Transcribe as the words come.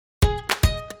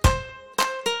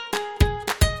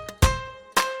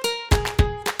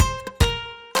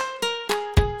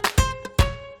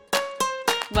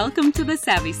Welcome to the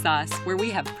Savvy Sauce, where we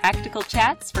have practical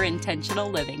chats for intentional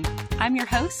living. I'm your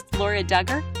host, Laura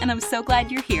Duggar, and I'm so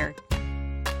glad you're here.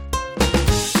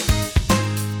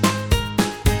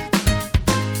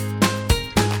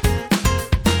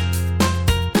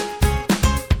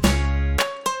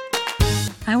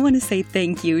 I want to say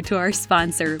thank you to our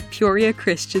sponsor, Peoria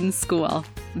Christian School.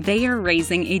 They are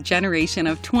raising a generation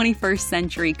of 21st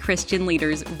century Christian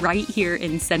leaders right here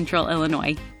in Central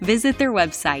Illinois. Visit their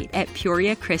website at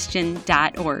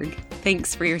peoriachristian.org.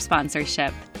 Thanks for your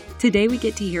sponsorship. Today we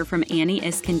get to hear from Annie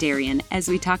Iskandarian as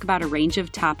we talk about a range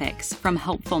of topics, from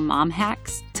helpful mom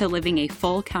hacks to living a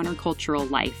full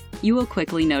countercultural life. You will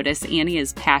quickly notice Annie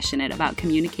is passionate about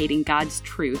communicating God's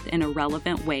truth in a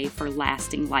relevant way for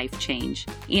lasting life change.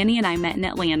 Annie and I met in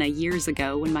Atlanta years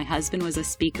ago when my husband was a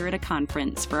speaker at a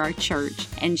conference for our church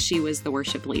and she was the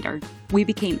worship leader. We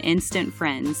became instant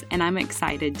friends, and I'm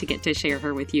excited to get to share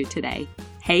her with you today.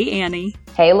 Hey, Annie.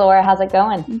 Hey, Laura. How's it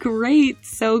going? Great.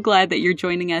 So glad that you're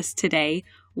joining us today.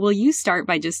 Will you start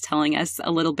by just telling us a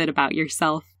little bit about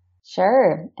yourself?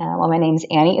 Sure. Well, my name's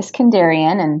Annie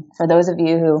Iskandarian, and for those of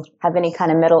you who have any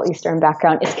kind of Middle Eastern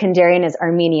background, Iskandarian is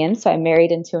Armenian, so I'm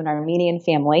married into an Armenian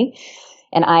family,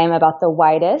 and I am about the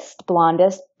whitest,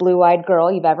 blondest, blue-eyed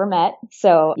girl you've ever met,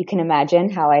 so you can imagine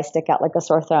how I stick out like a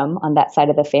sore thumb on that side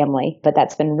of the family, but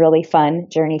that's been a really fun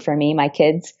journey for me. My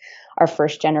kids are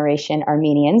first-generation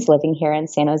Armenians living here in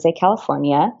San Jose,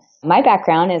 California. My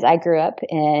background is I grew up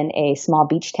in a small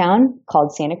beach town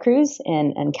called Santa Cruz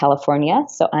in California.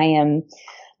 So I am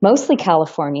mostly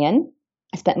Californian.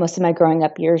 I spent most of my growing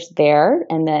up years there.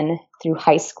 And then through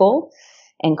high school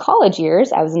and college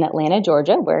years, I was in Atlanta,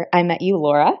 Georgia, where I met you,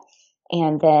 Laura.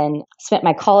 And then spent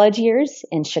my college years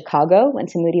in Chicago, went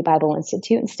to Moody Bible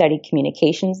Institute and studied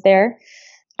communications there.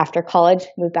 After college,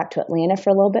 moved back to Atlanta for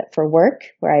a little bit for work,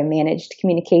 where I managed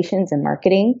communications and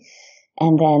marketing.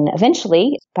 And then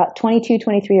eventually, about 22,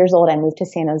 23 years old, I moved to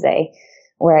San Jose,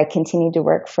 where I continued to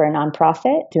work for a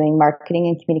nonprofit doing marketing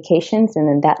and communications. And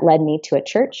then that led me to a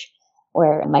church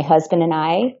where my husband and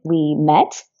I, we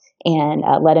met and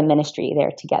led a ministry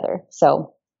there together.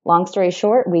 So long story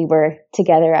short, we were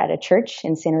together at a church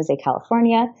in San Jose,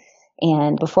 California.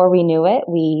 And before we knew it,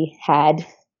 we had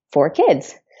 4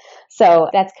 kids. So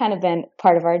that's kind of been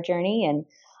part of our journey. And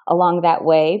along that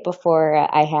way, before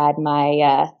I had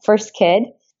my first kid,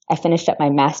 I finished up my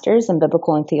master's in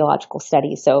biblical and theological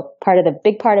studies. So the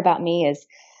big part about me is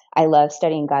I love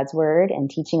studying God's word and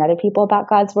teaching other people about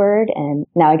God's word. And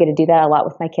now I get to do that a lot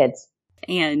with my kids.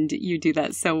 And you do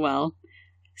that so well.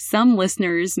 Some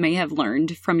listeners may have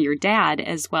learned from your dad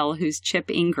as well, who's Chip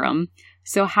Ingram.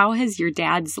 So how has your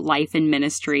dad's life and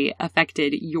ministry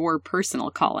affected your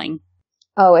personal calling?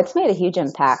 Oh, it's made a huge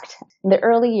impact. In the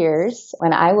early years,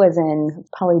 when I was in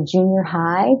probably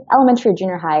elementary or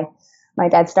junior high, my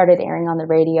dad started airing on the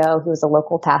radio. He was a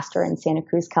local pastor in Santa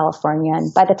Cruz, California.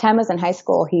 And by the time I was in high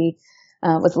school, he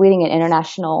was leading an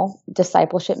international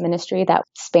discipleship ministry that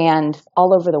spanned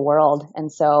all over the world.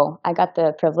 And so I got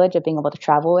the privilege of being able to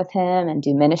travel with him and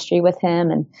do ministry with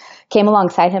him, and came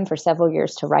alongside him for several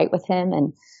years to write with him.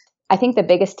 And I think the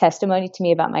biggest testimony to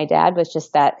me about my dad was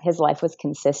just that his life was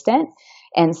consistent.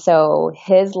 And so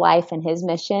his life and his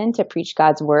mission to preach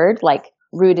God's word,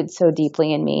 rooted so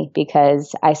deeply in me,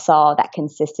 because I saw that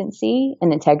consistency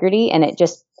and integrity, and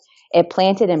it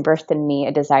planted and birthed in me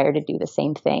a desire to do the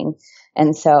same thing.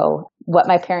 And so what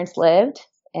my parents lived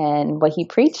and what he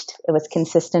preached, it was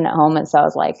consistent at home. And so I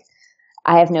was like,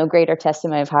 I have no greater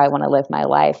testimony of how I want to live my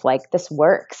life. This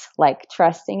works,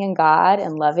 trusting in God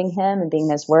and loving him and being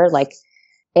his word,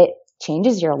 it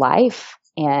changes your life.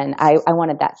 And I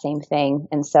wanted that same thing.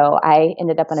 And so I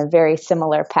ended up on a very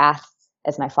similar path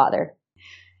as my father.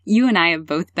 You and I have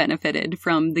both benefited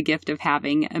from the gift of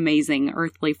having amazing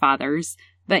earthly fathers,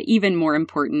 but even more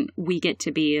important, we get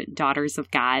to be daughters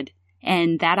of God.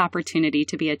 And that opportunity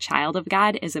to be a child of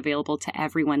God is available to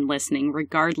everyone listening,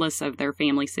 regardless of their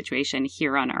family situation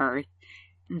here on earth.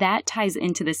 That ties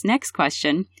into this next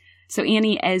question. So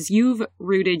Annie, as you've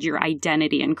rooted your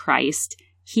identity in Christ,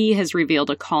 He has revealed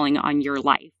a calling on your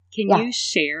life. Can you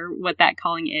share what that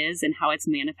calling is and how it's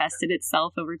manifested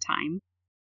itself over time?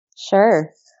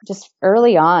 Sure. Just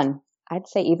early on, I'd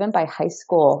say even by high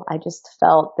school, I just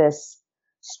felt this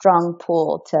strong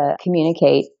pull to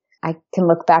communicate. I can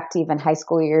look back to even high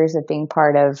school years of being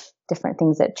part of different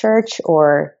things at church,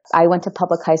 or I went to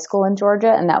public high school in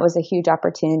Georgia, and that was a huge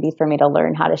opportunity for me to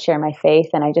learn how to share my faith.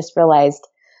 And I just realized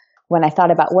when I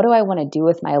thought about what do I want to do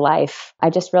with my life,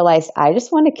 I just realized I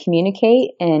just want to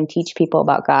communicate and teach people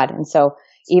about God. And so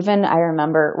even I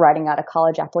remember writing out a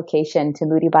college application to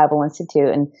Moody Bible Institute,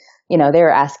 and they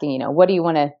were asking, what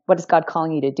is God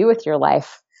calling you to do with your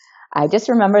life? I just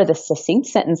remember the succinct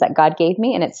sentence that God gave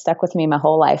me, and it stuck with me my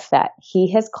whole life, that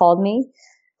He has called me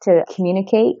to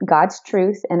communicate God's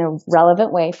truth in a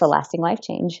relevant way for lasting life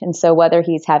change. And so whether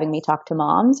He's having me talk to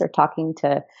moms or talking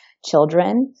to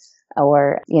children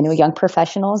or, young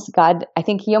professionals, God, I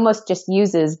think He almost just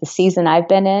uses the season I've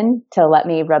been in to let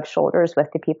me rub shoulders with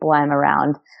the people I'm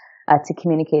around to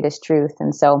communicate His truth.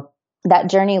 And so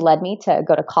that journey led me to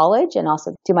go to college and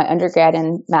also do my undergrad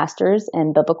and master's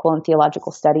in biblical and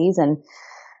theological studies. And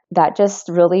that just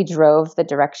really drove the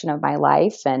direction of my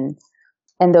life. And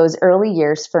those early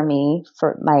years for me,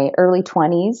 for my early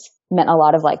 20s, meant a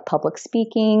lot of like public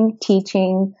speaking,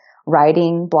 teaching,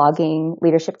 writing, blogging,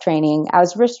 leadership training. I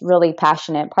was just really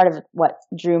passionate. Part of what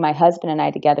drew my husband and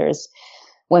I together is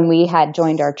when we had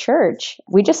joined our church,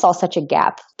 we just saw such a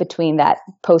gap between that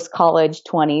post-college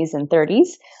 20s and 30s.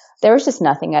 There was just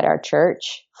nothing at our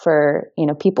church for,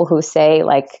 people who say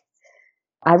like,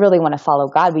 I really want to follow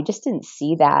God. We just didn't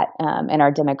see that in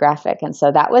our demographic. And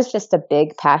so that was just a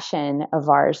big passion of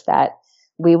ours, that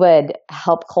we would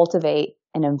help cultivate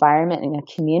an environment and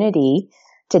a community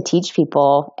to teach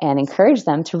people and encourage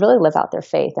them to really live out their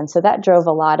faith. And so that drove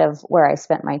a lot of where I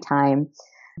spent my time.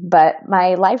 But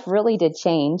my life really did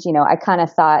change. I kind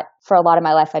of thought for a lot of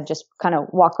my life, I'd just kind of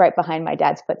walk right behind my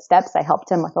dad's footsteps. I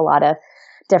helped him with a lot of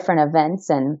different events,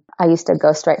 and I used to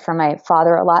ghostwrite for my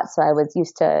father a lot. So I was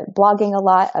used to blogging a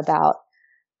lot about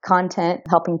content,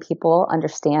 helping people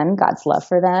understand God's love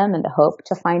for them and the hope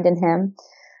to find in Him.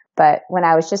 But when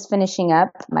I was just finishing up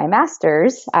my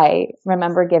master's, I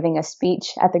remember giving a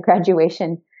speech at the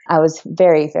graduation. I was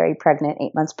very, very pregnant,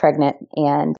 8 months pregnant.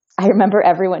 And I remember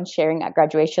everyone sharing at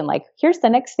graduation, like, here's the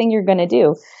next thing you're going to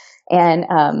do. And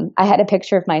I had a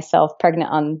picture of myself pregnant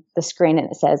on the screen, and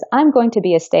it says, I'm going to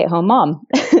be a stay-at-home mom.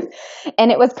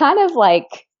 And it was kind of like,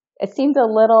 it seemed a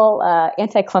little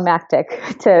anticlimactic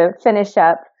to finish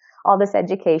up all this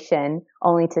education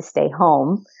only to stay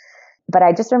home. But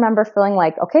I just remember feeling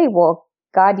like, okay, well,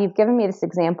 God, you've given me this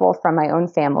example from my own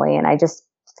family, and I just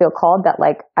feel called that,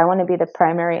 like, I want to be the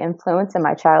primary influence in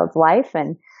my child's life.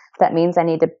 And if that means I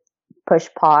need to push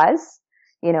pause,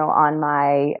 on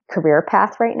my career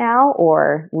path right now,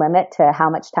 or limit to how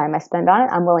much time I spend on it,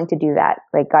 I'm willing to do that.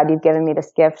 Like, God, you've given me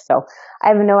this gift, so I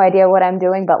have no idea what I'm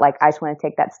doing, but like, I just want to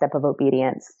take that step of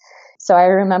obedience. So I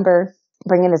remember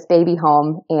bringing this baby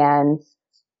home, and,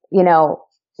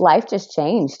 life just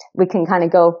changed. We can kind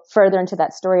of go further into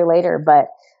that story later, but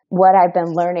what I've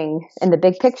been learning in the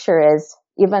big picture is,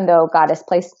 even though God has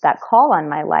placed that call on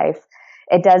my life,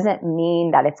 it doesn't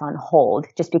mean that it's on hold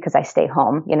just because I stay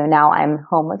home. Now I'm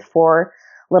home with 4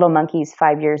 little monkeys,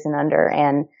 5 years and under,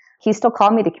 and He still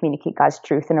called me to communicate God's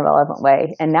truth in a relevant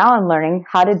way. And now I'm learning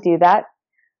how to do that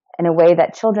in a way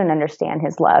that children understand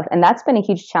His love. And that's been a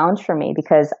huge challenge for me,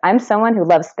 because I'm someone who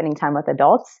loves spending time with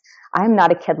adults. I'm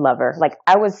not a kid lover. Like,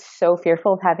 I was so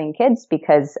fearful of having kids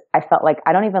because I felt like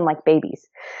I don't even like babies.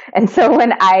 And so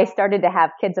when I started to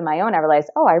have kids of my own, I realized,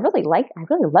 I really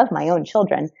love my own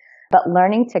children. But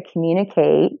learning to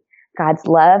communicate God's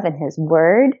love and His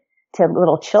word to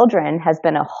little children has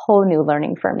been a whole new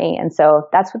learning for me. And so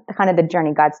that's what kind of the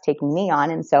journey God's taking me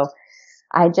on. And so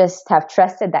I just have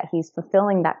trusted that He's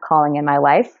fulfilling that calling in my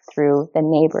life through the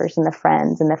neighbors and the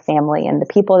friends and the family and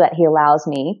the people that He allows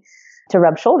me to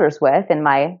rub shoulders with in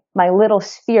my little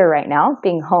sphere right now.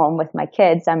 Being home with my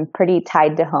kids, I'm pretty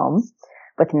tied to home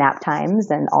with nap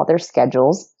times and all their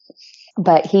schedules.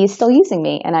 But He's still using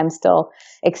me, and I'm still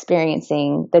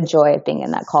experiencing the joy of being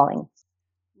in that calling.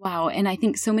 Wow. And I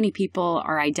think so many people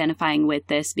are identifying with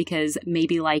this because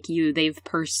maybe like you, they've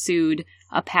pursued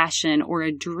a passion or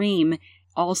a dream.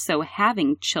 Also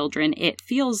having children, it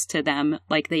feels to them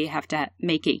like they have to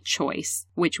make a choice.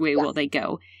 Which way will they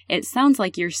go? It sounds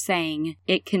like you're saying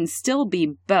it can still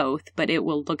be both, but it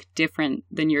will look different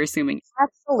than you're assuming.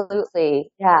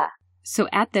 Absolutely. Yeah. So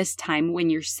at this time, when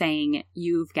you're saying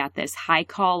you've got this high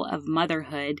call of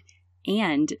motherhood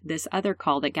and this other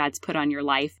call that God's put on your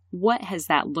life, what has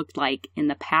that looked like in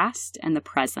the past and the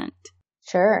present?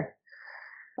 Sure.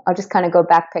 I'll just kind of go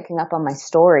back, picking up on my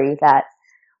story, that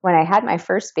when I had my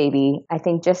first baby, I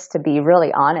think, just to be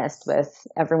really honest with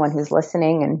everyone who's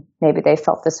listening, and maybe they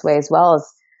felt this way as well, is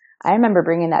I remember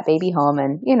bringing that baby home,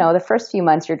 and, the first few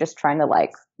months you're just trying to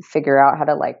like figure out how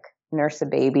to like nurse a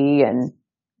baby and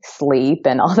sleep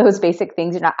and all those basic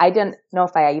things. I didn't know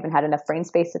if I even had enough brain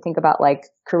space to think about like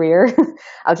career.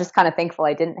 I was just kind of thankful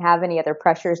I didn't have any other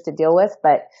pressures to deal with.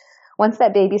 But once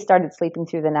that baby started sleeping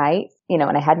through the night,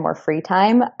 and I had more free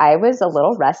time, I was a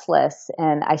little restless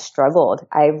and I struggled.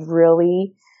 I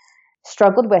really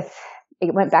struggled with,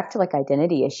 it went back to like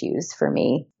identity issues for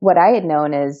me. What I had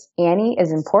known is Annie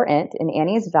is important and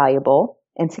Annie is valuable,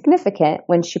 insignificant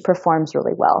when she performs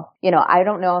really well. I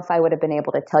don't know if I would have been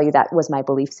able to tell you that was my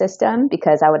belief system,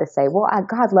 because I would have said, well,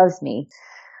 God loves me.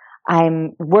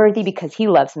 I'm worthy because he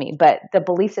loves me. But the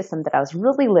belief system that I was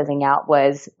really living out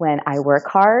was when I work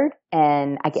hard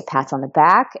and I get pats on the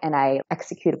back and I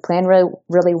execute a plan really,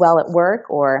 really well at work,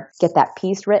 or get that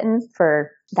piece written for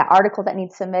that article that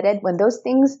needs submitted. When those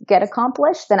things get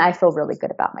accomplished, then I feel really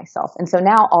good about myself. And so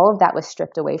now all of that was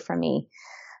stripped away from me.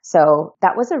 So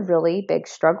that was a really big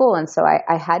struggle. And so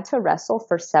I had to wrestle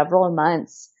for several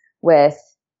months with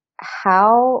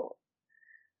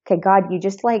okay, God,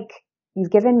 you've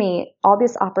given me all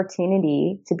this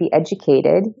opportunity to be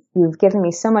educated. You've given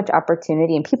me so much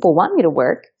opportunity and people want me to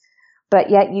work,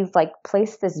 but yet you've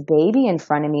placed this baby in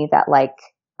front of me that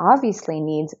obviously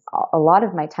needs a lot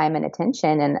of my time and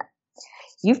attention. And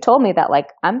you've told me that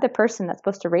I'm the person that's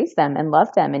supposed to raise them and love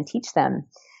them and teach them.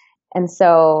 And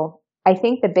so I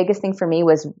think the biggest thing for me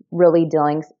was really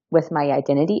dealing with my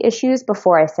identity issues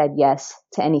before I said yes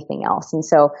to anything else. And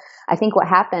so I think what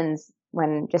happens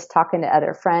when just talking to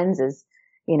other friends is,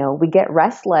 we get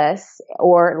restless,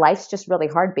 or life's just really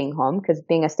hard being home, because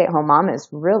being a stay-at-home mom is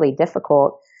really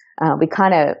difficult. We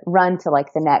kind of run to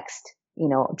the next,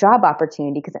 job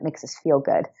opportunity because it makes us feel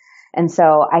good. And so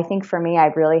I think for me, I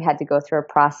really had to go through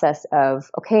a process of,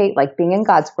 okay, being in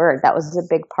God's word. That was a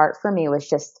big part for me, was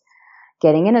just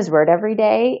getting in his word every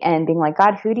day and being like,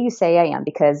 God, who do you say I am?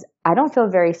 Because I don't feel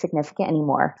very significant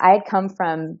anymore. I had come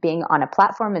from being on a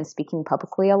platform and speaking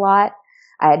publicly a lot.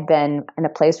 I had been in a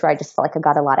place where I just felt like I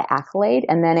got a lot of accolade.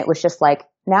 And then it was just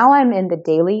now I'm in the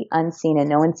daily unseen and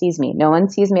no one sees me. No one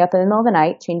sees me up in the middle of the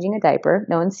night changing a diaper.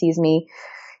 No one sees me,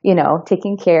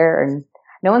 taking care, and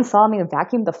no one saw me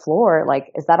vacuum the floor.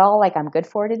 Is that all I'm good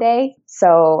for today?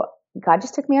 So God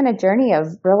just took me on a journey of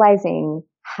realizing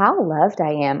how loved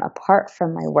I am apart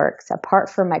from my works, apart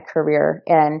from my career.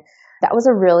 And that was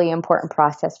a really important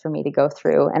process for me to go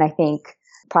through. And I think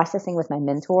processing with my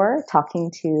mentor,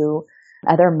 talking to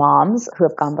other moms who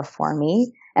have gone before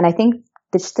me. And I think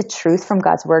just the truth from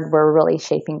God's word were a really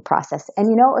shaping process. And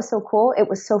it was so cool. It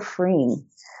was so freeing.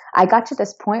 I got to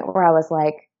this point where I was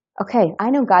like, okay,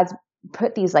 I know God's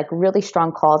put these really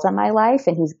strong calls on my life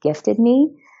and he's gifted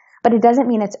me, but it doesn't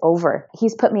mean it's over.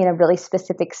 He's put me in a really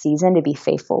specific season to be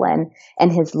faithful in,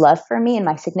 and his love for me and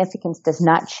my significance does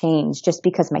not change just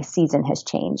because my season has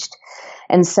changed.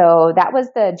 And so that was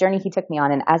the journey he took me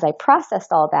on. And as I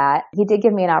processed all that, he did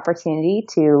give me an opportunity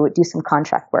to do some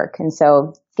contract work. And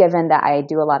so given that I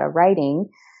do a lot of writing,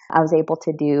 I was able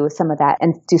to do some of that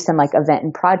and do some event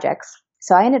and projects.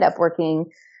 So I ended up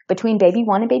working between baby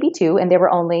 1 and baby 2, and they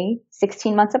were only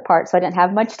 16 months apart, so I didn't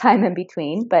have much time in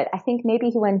between. But I think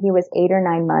maybe when he was 8 or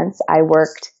 9 months, I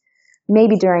worked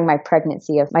maybe during my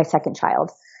pregnancy of my second child,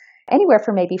 anywhere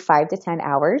from maybe 5 to 10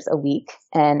 hours a week.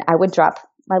 And I would drop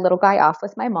my little guy off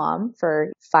with my mom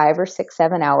for 5 or 6,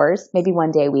 7 hours, maybe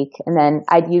one day a week. And then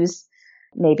I'd use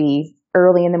maybe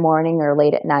early in the morning or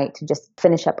late at night to just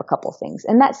finish up a couple things.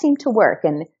 And that seemed to work.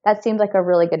 And that seemed like a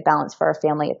really good balance for our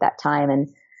family at that time.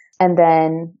 And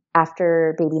then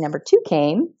after baby number 2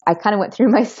 came, I kind of went through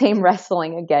my same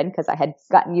wrestling again, because I had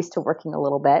gotten used to working a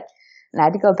little bit. And I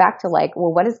had to go back to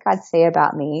well, what does God say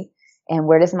about me? And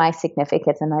where does my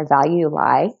significance and my value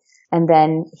lie? And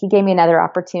then he gave me another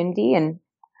opportunity. And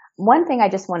one thing I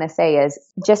just want to say is,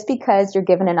 just because you're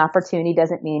given an opportunity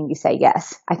doesn't mean you say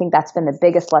yes. I think that's been the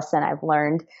biggest lesson I've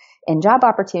learned in job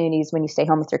opportunities when you stay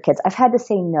home with your kids. I've had to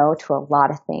say no to a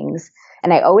lot of things.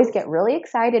 And I always get really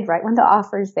excited right when the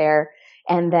offer's there.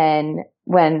 And then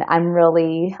when I'm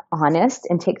really honest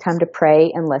and take time to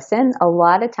pray and listen, a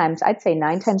lot of times, I'd say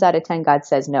 9 times out of 10, God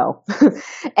says no.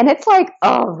 And it's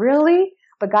oh, really?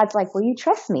 But God's will you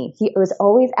trust me? He was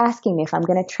always asking me if I'm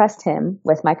going to trust him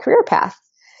with my career path,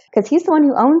 because he's the one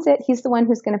who owns it. He's the one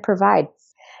who's going to provide.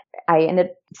 I ended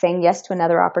up saying yes to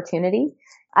another opportunity.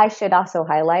 I should also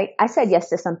highlight, I said yes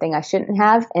to something I shouldn't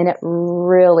have, and it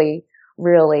really,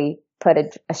 really put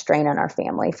a strain on our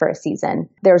family for a season.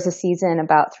 There was a season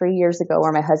about 3 years ago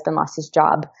where my husband lost his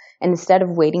job. And instead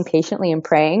of waiting patiently and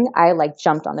praying, I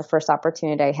jumped on the first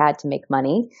opportunity I had to make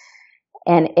money.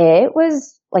 And it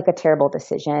was a terrible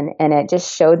decision. And it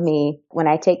just showed me, when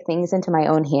I take things into my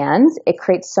own hands, it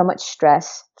creates so much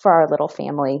stress for our little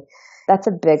family. That's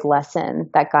a big lesson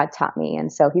that God taught me.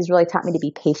 And so he's really taught me to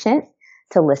be patient,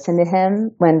 to listen to him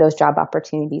when those job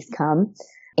opportunities come,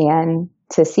 and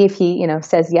to see if he,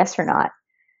 says yes or not.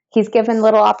 He's given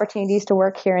little opportunities to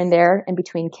work here and there in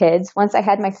between kids. Once I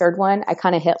had my third one, I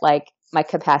kind of hit my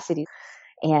capacity.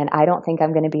 And I don't think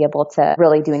I'm going to be able to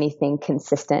really do anything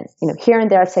consistent. Here and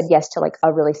there, I said yes to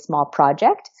a really small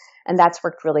project. And that's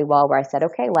worked really well, where I said,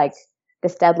 okay,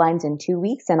 this deadline's in 2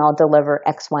 weeks and I'll deliver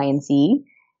X, Y, and Z.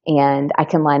 And I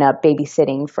can line up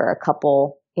babysitting for a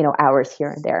couple, hours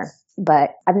here and there.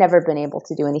 But I've never been able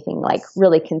to do anything like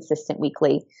really consistent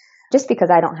weekly just because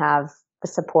I don't have the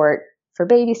support for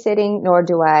babysitting, nor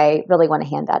do I really want to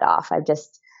hand that off. I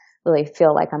just really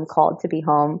feel like I'm called to be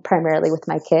home primarily with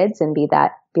my kids and be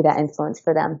that influence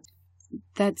for them.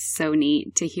 That's so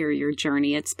neat to hear your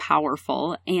journey. It's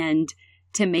powerful. And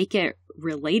to make it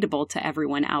relatable to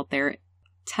everyone out there,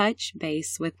 touch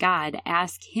base with God.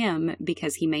 Ask Him,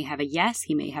 because He may have a yes,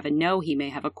 He may have a no, He may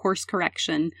have a course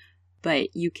correction, but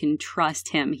you can trust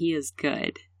Him. He is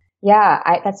good. Yeah,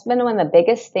 that's been one of the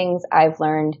biggest things I've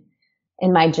learned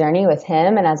in my journey with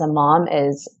Him and as a mom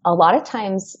is a lot of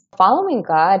times following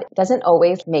God doesn't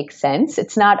always make sense.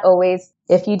 It's not always,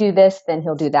 if you do this, then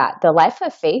He'll do that. The life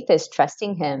of faith is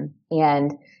trusting Him,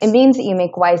 and it means that you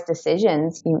make wise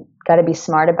decisions. You got to be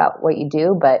smart about what you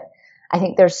do, but I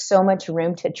think there's so much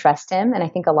room to trust Him. And I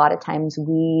think a lot of times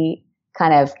we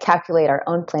kind of calculate our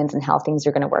own plans and how things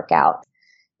are going to work out.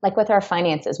 Like with our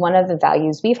finances, one of the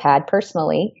values we've had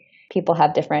personally, people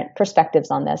have different perspectives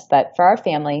on this, but for our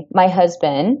family, my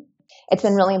husband, it's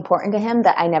been really important to him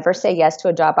that I never say yes to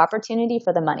a job opportunity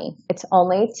for the money. It's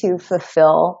only to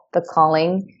fulfill the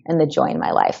calling and the joy in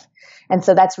my life. And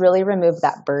so that's really removed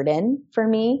that burden for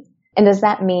me. And does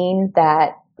that mean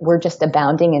that we're just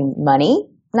abounding in money?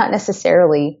 Not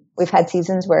necessarily. We've had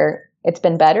seasons where it's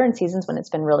been better and seasons when it's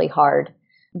been really hard.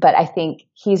 But I think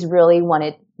He's really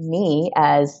wanted me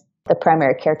as the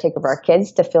primary caretaker of our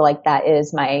kids to feel like that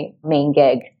is my main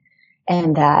gig.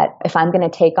 And that if I'm going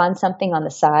to take on something on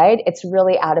the side, it's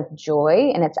really out of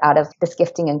joy and it's out of this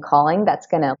gifting and calling that's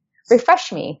going to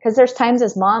refresh me. Because there's times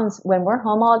as moms when we're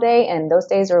home all day and those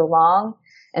days are long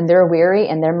and they're weary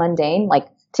and they're mundane, like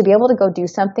to be able to go do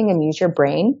something and use your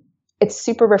brain, it's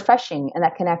super refreshing, and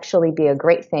that can actually be a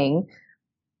great thing.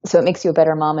 So it makes you a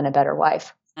better mom and a better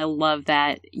wife. I love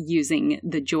that, using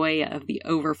the joy of the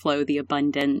overflow, the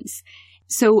abundance.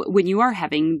 So when you are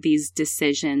having these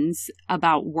decisions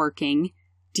about working,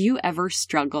 do you ever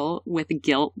struggle with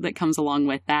guilt that comes along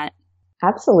with that?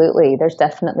 Absolutely. There's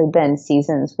definitely been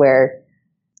seasons where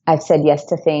I've said yes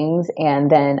to things and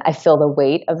then I feel the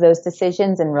weight of those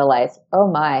decisions and realize,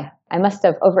 oh my, I must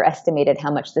have overestimated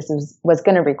how much this was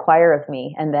going to require of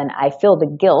me. And then I feel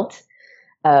the guilt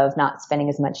of not spending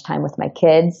as much time with my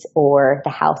kids, or the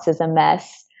house is a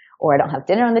mess, or I don't have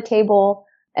dinner on the table.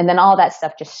 And then all that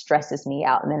stuff just stresses me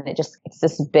out. And then it's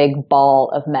this big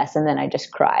ball of mess. And then I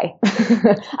just cry.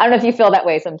 I don't know if you feel that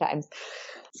way sometimes.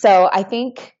 So I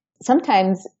think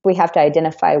sometimes we have to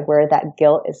identify where that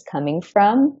guilt is coming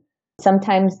from.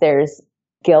 Sometimes there's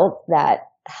guilt that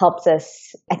helps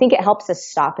us. I think it helps us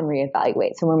stop and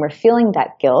reevaluate. So when we're feeling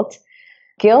that guilt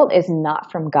is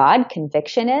not from God,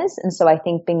 conviction is. And so I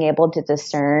think being able to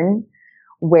discern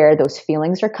where those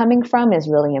feelings are coming from is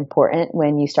really important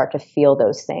when you start to feel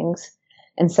those things.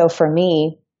 And so for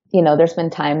me, there's been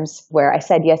times where I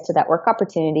said yes to that work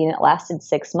opportunity and it lasted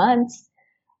 6 months.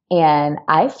 And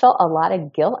I felt a lot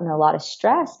of guilt and a lot of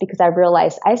stress because I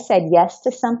realized I said yes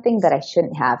to something that I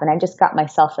shouldn't have. And I just got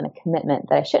myself in a commitment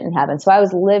that I shouldn't have. And so I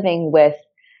was living with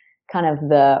kind of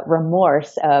the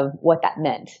remorse of what that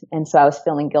meant. And so I was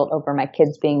feeling guilt over my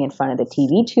kids being in front of the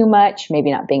TV too much,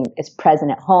 maybe not being as present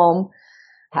at home,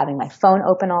 having my phone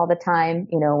open all the time,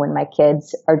 when my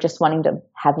kids are just wanting to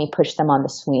have me push them on the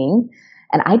swing.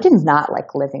 And I did not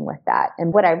like living with that.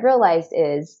 And what I realized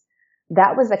is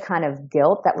that was a kind of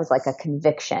guilt that was like a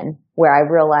conviction, where I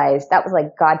realized that was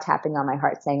like God tapping on my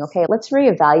heart saying, okay, let's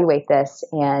reevaluate this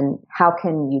and how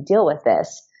can you deal with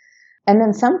this? And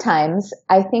then sometimes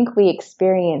I think we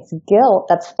experience guilt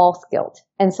that's false guilt.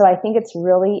 And so I think it's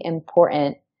really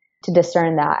important to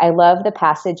discern that. I love the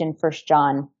passage in 1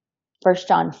 John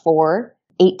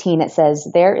 4:18. It says,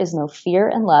 there is no fear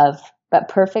in love, but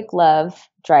perfect love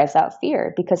drives out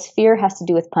fear, because fear has to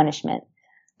do with punishment.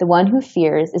 The one who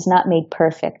fears is not made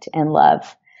perfect in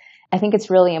love. I think it's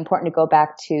really important to go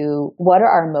back to what are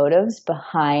our motives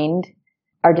behind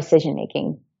our decision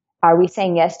making? Are we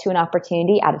saying yes to an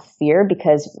opportunity out of fear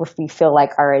because we feel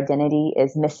like our identity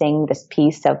is missing this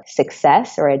piece of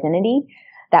success or identity?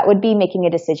 That would be making a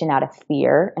decision out of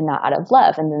fear and not out of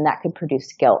love. And then that could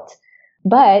produce guilt.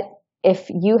 But if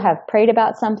you have prayed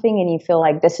about something and you feel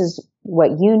like this is what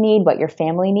you need, what your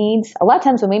family needs, a lot of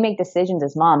times when we make decisions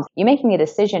as moms, you're making a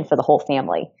decision for the whole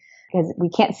family, because we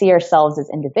can't see ourselves as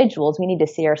individuals. We need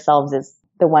to see ourselves as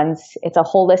the ones. It's a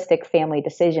holistic family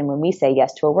decision when we say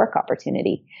yes to a work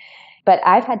opportunity. But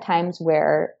I've had times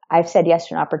where I've said yes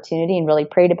to an opportunity and really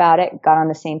prayed about it, got on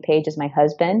the same page as my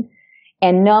husband,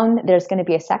 and known there's going to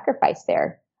be a sacrifice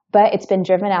there. but it's been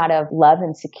driven out of love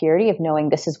and security of knowing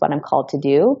this is what I'm called to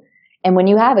do. And when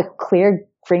you have a clear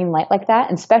green light like that,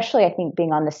 and especially I think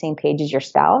being on the same page as your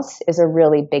spouse is a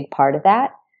really big part of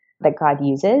that God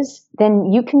uses,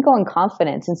 then you can go in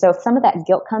confidence. And so if some of that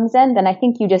guilt comes in, then I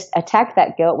think you just attack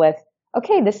that guilt with,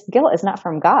 okay, this guilt is not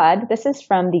from God. This is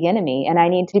from the enemy. And I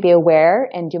need to be aware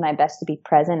and do my best to be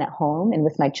present at home and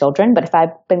with my children. But if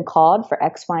I've been called for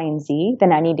X, Y, and Z,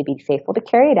 then I need to be faithful to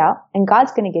carry it out. And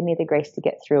God's going to give me the grace to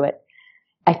get through it.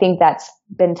 I think that's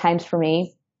been times for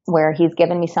me where he's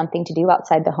given me something to do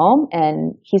outside the home,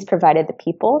 and he's provided the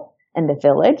people and the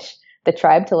village, the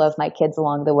tribe to love my kids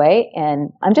along the way. And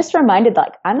I'm just reminded,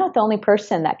 like, I'm not the only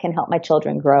person that can help my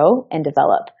children grow and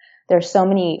develop. There's so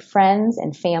many friends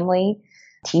and family,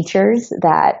 teachers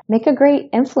that make a great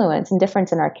influence and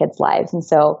difference in our kids' lives. And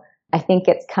so I think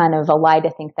it's kind of a lie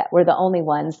to think that we're the only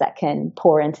ones that can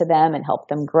pour into them and help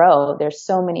them grow. There's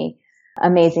so many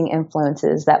amazing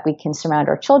influences that we can surround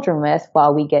our children with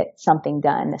while we get something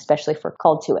done, especially if we're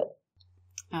called to it.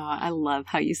 Oh, I love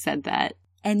how you said that.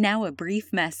 And now a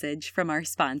brief message from our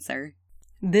sponsor.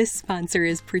 This sponsor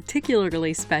is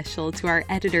particularly special to our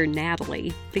editor,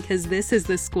 Natalie, because this is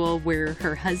the school where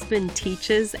her husband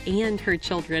teaches and her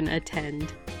children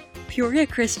attend. Peoria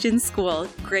Christian School,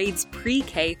 grades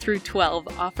pre-K through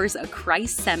 12, offers a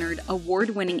Christ-centered,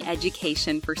 award-winning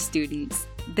education for students.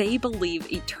 They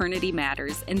believe eternity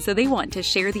matters, and so they want to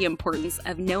share the importance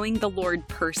of knowing the Lord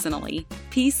personally.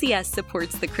 PCS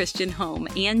supports the Christian home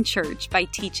and church by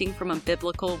teaching from a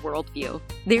biblical worldview.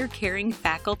 Their caring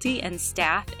faculty and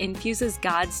staff infuses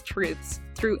God's truths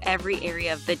through every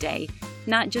area of the day,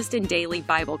 not just in daily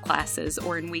Bible classes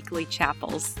or in weekly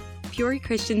chapels. Peoria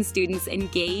Christian students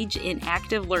engage in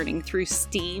active learning through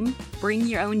STEAM, bring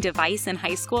your own device in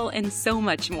high school, and so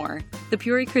much more. The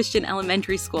Peoria Christian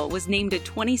Elementary School was named a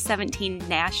 2017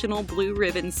 National Blue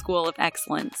Ribbon School of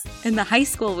Excellence, and the high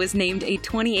school was named a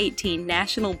 2018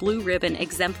 National Blue Ribbon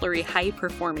Exemplary High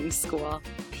Performing School.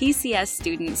 PCS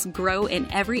students grow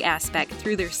in every aspect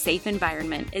through their safe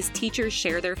environment as teachers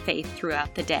share their faith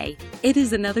throughout the day. It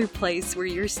is another place where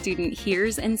your student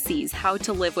hears and sees how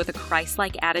to live with a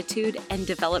Christ-like attitude and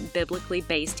develop biblically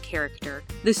based character.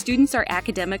 The students are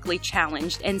academically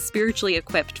challenged and spiritually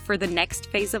equipped for the next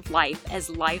phase of life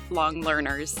as lifelong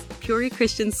learners. Peoria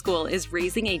Christian School is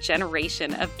raising a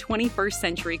generation of 21st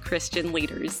century Christian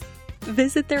leaders.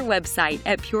 Visit their website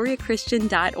at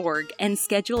peoriachristian.org and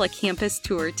schedule a campus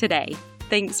tour today.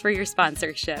 Thanks for your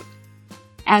sponsorship.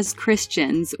 As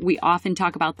Christians, we often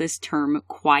talk about this term,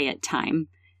 quiet time.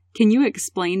 Can you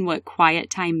explain what quiet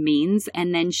time means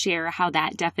and then share how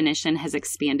that definition has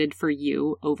expanded for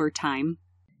you over time?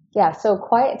 Yeah, so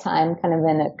quiet time, kind of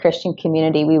in a Christian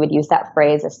community, we would use that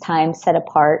phrase as time set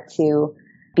apart to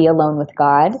be alone with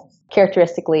God.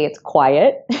 Characteristically, it's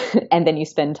quiet, and then you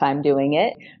spend time doing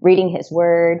it, reading his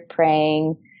word,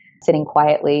 praying, sitting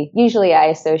quietly. Usually I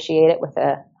associate it with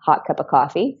a hot cup of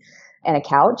coffee and a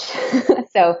couch.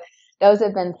 So those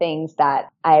have been things that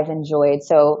I've enjoyed.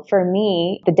 So for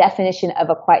me, the definition of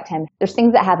a quiet time, there's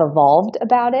things that have evolved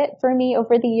about it for me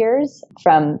over the years,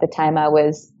 from the time I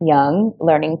was young,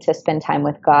 learning to spend time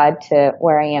with God, to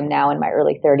where I am now in my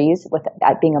early 30s with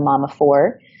being a mom of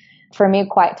 4. For me,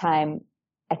 quiet time,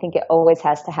 I think it always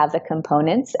has to have the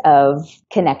components of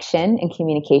connection and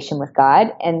communication with God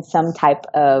and some type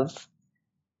of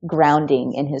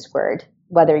grounding in his word.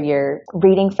 Whether you're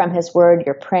reading from his word,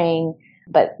 you're praying,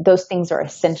 but those things are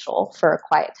essential for a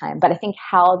quiet time. But I think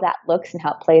how that looks and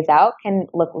how it plays out can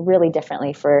look really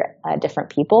differently for different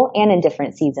people and in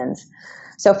different seasons.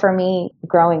 So for me,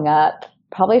 growing up,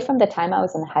 probably from the time I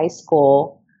was in high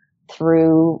school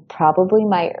through probably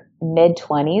my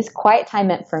mid-20s, quiet time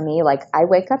meant for me, like, I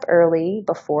wake up early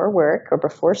before work or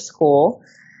before school.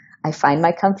 I find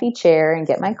my comfy chair and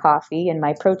get my coffee and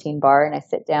my protein bar, and I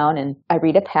sit down and I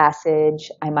read a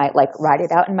passage. I might write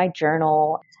it out in my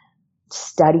journal,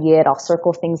 study it. I'll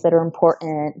circle things that are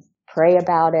important, pray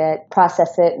about it,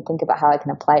 process it, and think about how I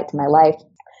can apply it to my life.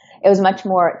 It was much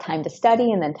more time to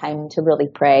study and then time to really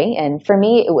pray. And for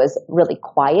me, it was really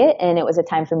quiet, and it was a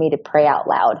time for me to pray out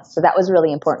loud. So that was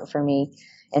really important for me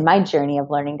in my journey of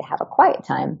learning to have a quiet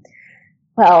time.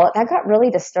 Well, that got really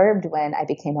disturbed when I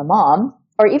became a mom,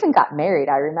 or even got married.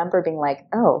 I remember being like,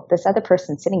 oh, this other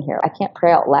person sitting here, I can't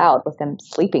pray out loud with them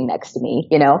sleeping next to me,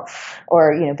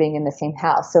 or, being in the same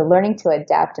house. So learning to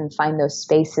adapt and find those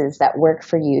spaces that work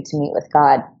for you to meet with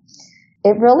God.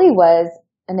 It really was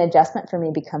an adjustment for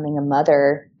me becoming a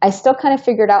mother. I still kind of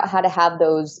figured out how to have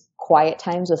those quiet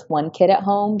times with one kid at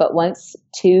home, but once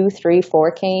 2, 3,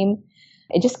 4 came,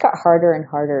 it just got harder and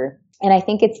harder. And I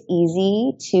think it's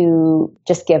easy to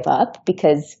just give up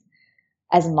because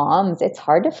as moms, it's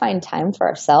hard to find time for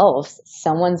ourselves.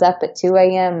 Someone's up at 2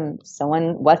 a.m.,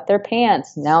 someone wet their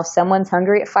pants. Now someone's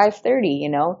hungry at 5:30,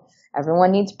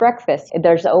 everyone needs breakfast.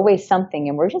 There's always something,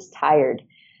 and we're just tired.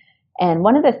 And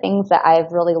one of the things that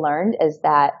I've really learned is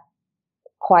that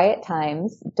quiet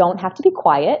times don't have to be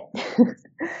quiet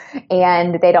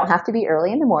and they don't have to be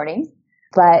early in the morning,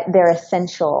 but they're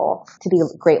essential to be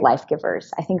great life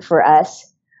givers. I think for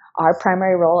us, our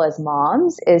primary role as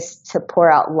moms is to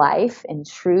pour out life and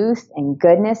truth and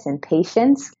goodness and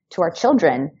patience to our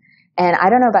children. And I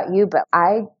don't know about you, but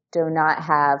I do not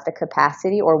have the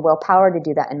capacity or willpower to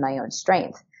do that in my own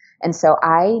strength. And so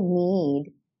I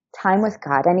need time with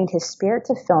God. I need His Spirit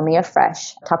to fill me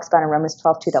afresh. It talks about in Romans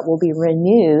 12:2 that we'll be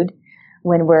renewed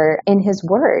when we're in His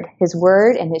Word. His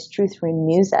Word and His truth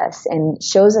renews us and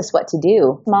shows us what to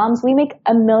do. Moms, we make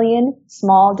a million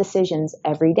small decisions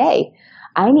every day.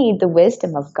 I need the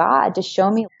wisdom of God to show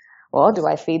me, well, do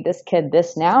I feed this kid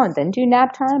this now and then do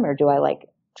nap time? Or do I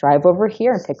drive over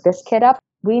here and pick this kid up?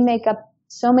 We make up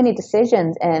so many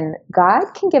decisions, and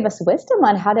God can give us wisdom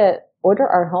on how to order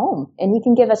our home. And He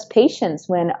can give us patience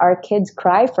when our kids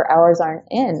cry for hours aren't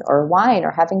in or whine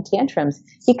or having tantrums.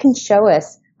 He can show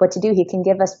us what to do. He can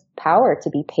give us power to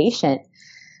be patient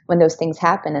when those things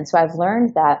happen. And so I've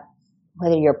learned that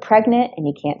whether you're pregnant and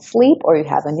you can't sleep or you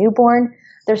have a newborn,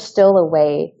 there's still a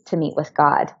way to meet with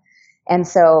God. And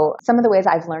so some of the ways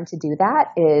I've learned to do that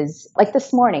is like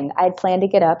this morning, I had planned to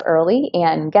get up early,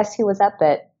 and guess who was up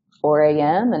at 4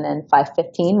 a.m. and then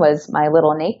 5:15 was my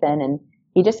little Nathan, and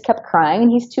he just kept crying,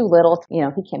 and he's too little, he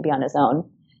can't be on his own.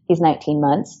 He's 19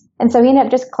 months. And so he ended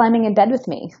up just climbing in bed with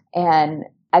me, and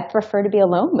I prefer to be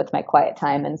alone with my quiet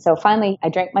time. And so finally I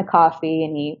drank my coffee,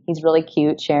 and he's really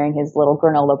cute sharing his little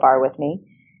granola bar with me.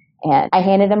 And I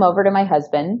handed him over to my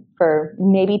husband for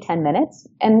maybe 10 minutes.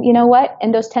 And you know what?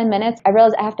 In those 10 minutes, I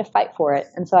realized I have to fight for it.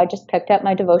 And so I just picked up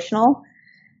my devotional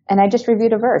and I just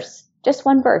reviewed a verse, just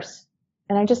one verse.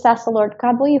 And I just asked the Lord,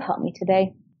 God, will you help me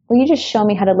today? Will you just show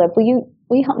me how to live? Will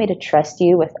you help me to trust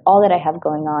you with all that I have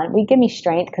going on? Will you give me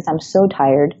strength because I'm so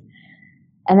tired?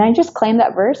 And I just claimed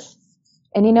that verse.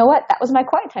 And you know what? That was my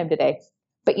quiet time today.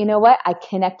 But you know what? I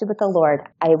connected with the Lord.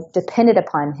 I depended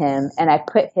upon Him, and I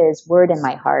put His word in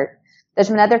my heart. There's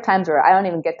been other times where I don't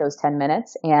even get those 10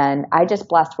 minutes, and I just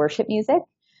blast worship music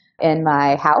in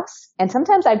my house. And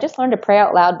sometimes I've just learned to pray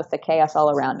out loud with the chaos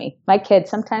all around me. My kids,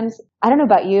 sometimes, I don't know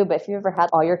about you, but if you ever had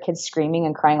all your kids screaming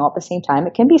and crying all at the same time,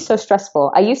 it can be so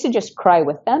stressful. I used to just cry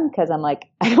with them because I'm like,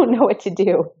 I don't know what to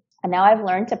do. And now I've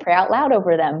learned to pray out loud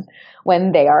over them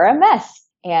when they are a mess.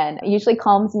 And it usually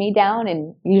calms me down,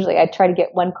 and usually I try to get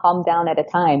one calm down at a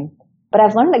time. But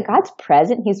I've learned that God's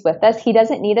present. He's with us. He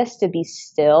doesn't need us to be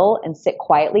still and sit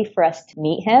quietly for us to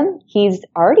meet Him. He's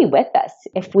already with us.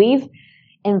 If we've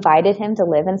invited Him to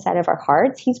live inside of our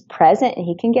hearts, He's present, and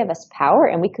He can give us power,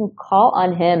 and we can call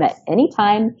on Him at any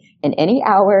time, in any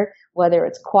hour, whether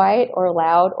it's quiet or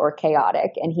loud or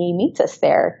chaotic, and He meets us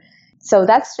there. So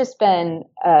that's just been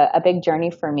a big journey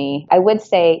for me. I would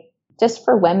say, just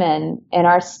for women in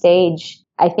our stage,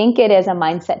 I think it is a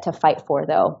mindset to fight for,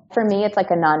 though. For me, it's like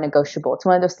a non-negotiable. It's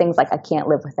one of those things like I can't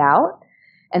live without.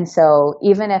 And so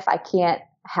even if I can't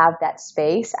have that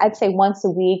space, I'd say once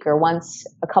a week or once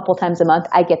a couple times a month,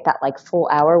 I get that full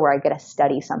hour where I get to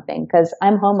study something, because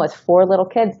I'm home with 4 little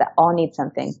kids that all need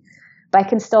something. But I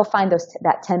can still find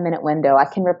that 10-minute window. I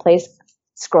can replace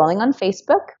scrolling on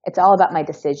Facebook. It's all about my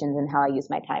decisions and how I use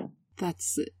my time.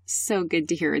 That's so good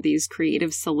to hear, these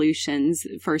creative solutions.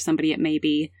 For somebody, it may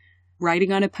be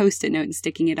writing on a Post-it note and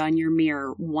sticking it on your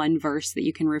mirror, one verse that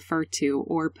you can refer to,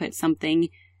 or put something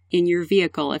in your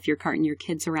vehicle if you're carting your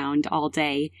kids around all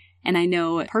day. And I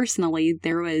know personally,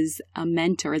 there was a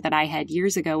mentor that I had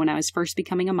years ago when I was first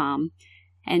becoming a mom.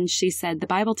 And she said, the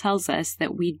Bible tells us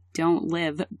that we don't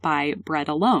live by bread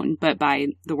alone, but by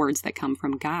the words that come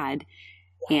from God.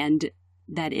 And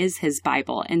that is His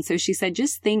Bible. And so she said,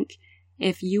 just think,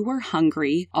 if you were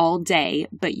hungry all day,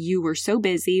 but you were so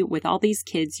busy with all these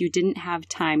kids, you didn't have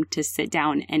time to sit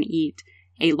down and eat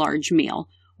a large meal.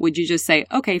 Would you just say,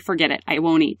 okay, forget it, I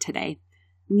won't eat today?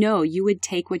 No, you would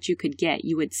take what you could get.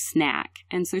 You would snack.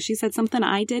 And so she said, something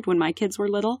I did when my kids were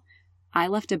little, I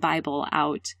left a Bible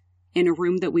out in a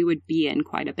room that we would be in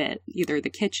quite a bit, either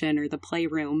the kitchen or the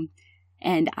playroom.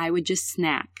 And I would just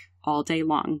snack all day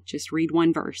long, just read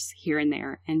one verse here and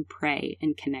there and pray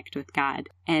and connect with God.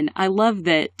 And I love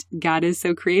that God is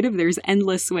so creative. There's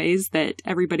endless ways that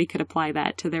everybody could apply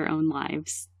that to their own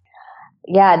lives.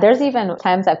 Yeah, there's even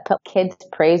times I've put kids'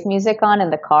 praise music on in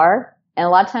the car, and a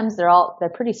lot of times they're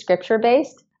pretty scripture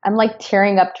based. I'm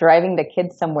tearing up driving the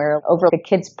kids somewhere over the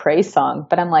kids' praise song,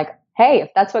 but I'm like, hey, if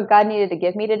that's what God needed to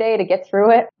give me today to get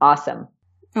through it, awesome.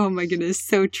 Oh my goodness,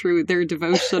 so true. Their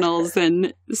devotionals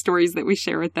and stories that we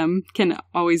share with them can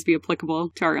always be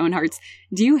applicable to our own hearts.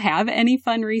 Do you have any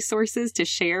fun resources to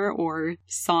share or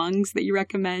songs that you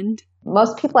recommend?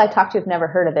 Most people I talk to have never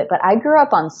heard of it, but I grew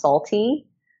up on Psalty,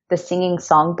 the singing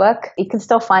songbook. You can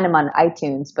still find them on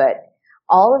iTunes, but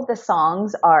all of the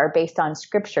songs are based on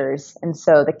scriptures. And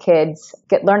so the kids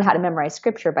learn how to memorize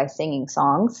scripture by singing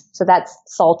songs. So that's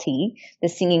Psalty, the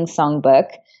singing songbook.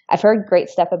 I've heard great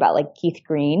stuff about like Keith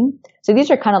Green. So these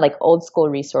are kind of like old school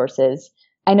resources.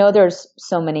 I know there's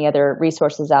so many other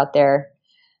resources out there.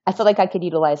 I feel like I could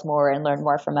utilize more and learn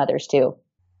more from others too.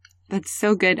 That's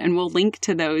so good. And we'll link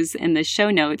to those in the show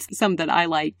notes. Some that I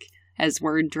like as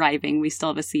we're driving. We still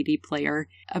have a CD player.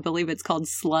 I believe it's called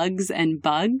Slugs and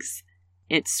Bugs.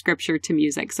 It's scripture to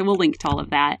music. So we'll link to all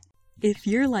of that. If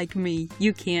you're like me,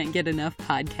 you can't get enough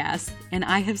podcasts, and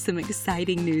I have some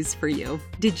exciting news for you.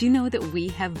 Did you know that we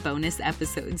have bonus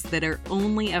episodes that are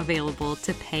only available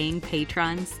to paying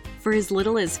patrons? For as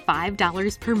little as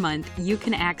 $5 per month, you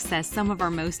can access some of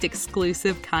our most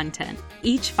exclusive content.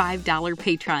 Each $5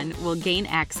 patron will gain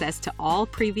access to all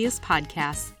previous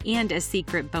podcasts and a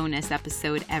secret bonus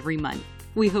episode every month.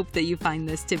 We hope that you find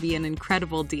this to be an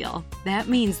incredible deal. That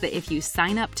means that if you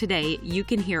sign up today, you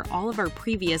can hear all of our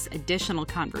previous additional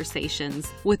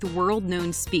conversations with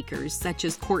world-known speakers such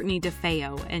as Courtney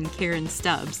DeFeo and Karen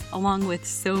Stubbs, along with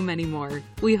so many more.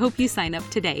 We hope you sign up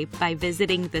today by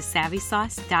visiting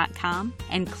thesavvysauce.com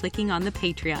and clicking on the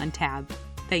Patreon tab.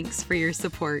 Thanks for your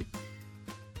support.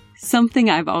 Something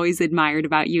I've always admired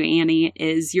about you, Annie,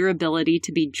 is your ability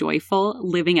to be joyful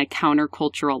living a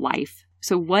countercultural life.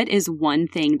 So what is one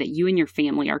thing that you and your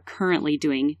family are currently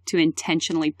doing to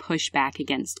intentionally push back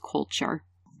against culture?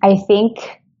 I think,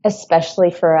 especially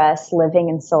for us living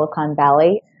in Silicon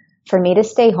Valley, for me to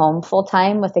stay home full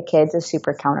time with the kids is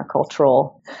super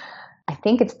countercultural. I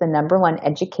think it's the number one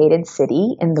educated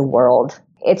city in the world.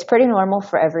 It's pretty normal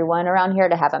for everyone around here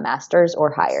to have a master's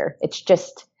or higher. It's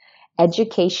just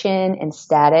education and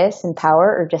status and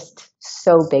power are just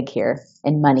so big here,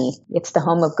 and money. It's the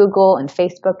home of Google and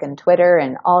Facebook and Twitter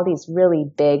and all these really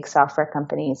big software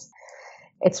companies.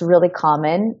 It's really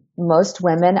common. Most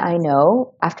women I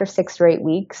know, after 6 or 8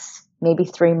 weeks, maybe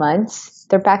 3 months,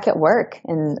 they're back at work.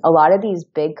 And a lot of these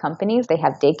big companies, they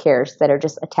have daycares that are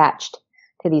just attached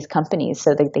to these companies.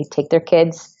 So they take their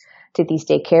kids to these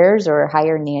daycares or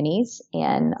hire nannies.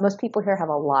 And most people here have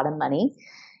a lot of money.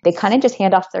 They kind of just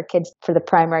hand off their kids for the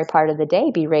primary part of the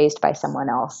day, be raised by someone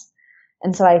else.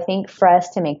 And so I think for us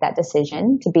to make that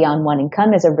decision to be on one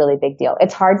income is a really big deal.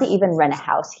 It's hard to even rent a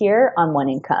house here on one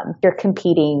income. You're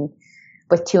competing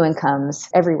with 2 incomes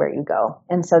everywhere you go.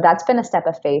 And so that's been a step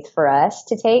of faith for us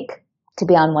to take, to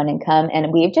be on one income.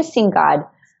 And we've just seen God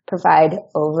provide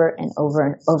over and over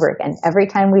and over again. Every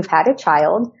time we've had a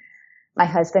child, my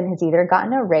husband has either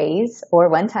gotten a raise, or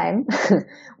one time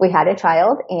we had a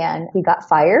child and he got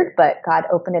fired, but God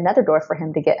opened another door for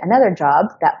him to get another job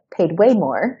that paid way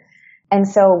more. And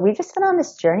so we've just been on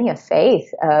this journey of faith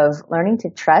of learning to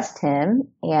trust him.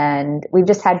 And we've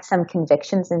just had some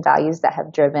convictions and values that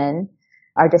have driven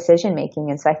our decision making.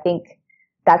 And so I think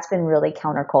that's been really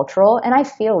countercultural. And I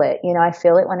feel it. I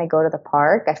feel it when I go to the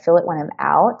park. I feel it when I'm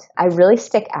out. I really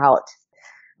stick out.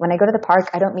 When I go to the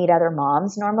park, I don't meet other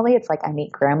moms normally. It's like I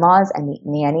meet grandmas, I meet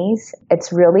nannies.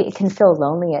 It can feel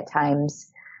lonely at times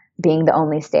being the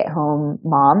only stay-at-home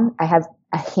mom. I have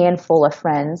a handful of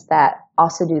friends that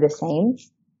also do the same.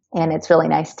 And it's really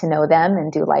nice to know them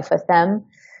and do life with them.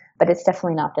 But it's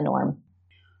definitely not the norm.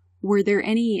 Were there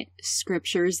any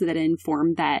scriptures that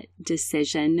informed that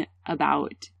decision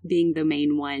about being the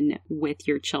main one with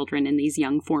your children in these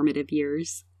young formative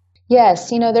years? Yes,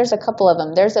 there's a couple of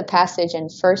them. There's a passage in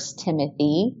 1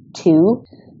 Timothy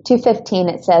 2:15.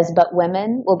 It says, "But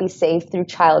women will be saved through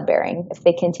childbearing if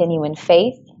they continue in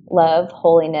faith, love,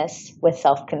 holiness, with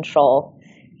self-control."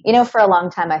 For a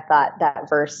long time, I thought that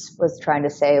verse was trying to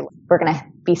say we're going to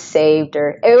be saved,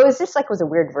 or it was just was a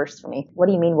weird verse for me. What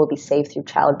do you mean we'll be saved through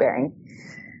childbearing?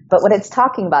 But what it's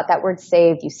talking about, that word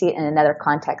saved, you see it in another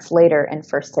context later in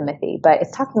 1 Timothy, but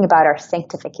it's talking about our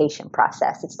sanctification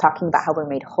process. It's talking about how we're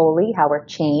made holy, how we're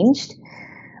changed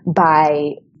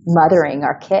by mothering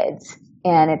our kids.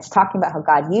 And it's talking about how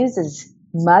God uses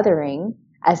mothering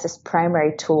as this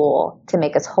primary tool to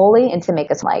make us holy and to make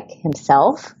us like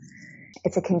himself.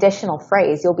 It's a conditional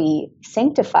phrase. You'll be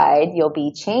sanctified, you'll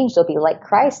be changed, you'll be like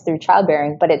Christ through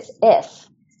childbearing, but it's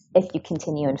if you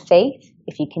continue in faith,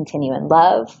 if you continue in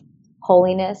love,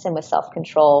 holiness, and with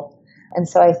self-control. And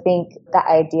so I think the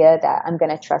idea that I'm going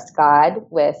to trust God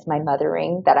with my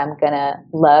mothering, that I'm going to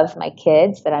love my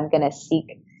kids, that I'm going to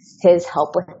seek his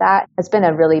help with that has been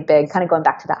a really big, kind of going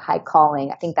back to that high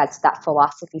calling. I think that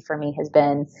philosophy for me has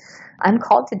been, I'm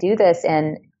called to do this.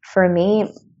 And for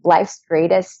me, life's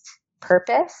greatest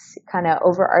purpose, kind of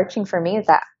overarching for me, is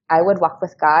that I would walk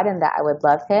with God and that I would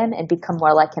love him and become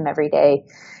more like him every day.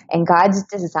 And God's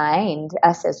designed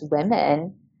us as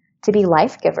women to be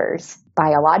life givers.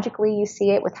 Biologically, you see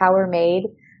it with how we're made.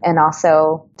 And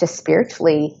also just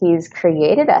spiritually, he's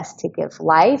created us to give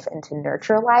life and to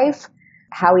nurture life,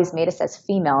 how he's made us as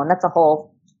female. And that's a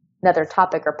whole another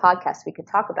topic or podcast we could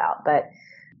talk about. But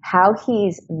how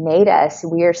he's made us,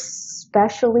 we are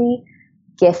specially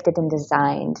gifted and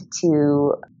designed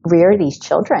to rear these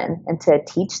children and to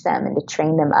teach them and to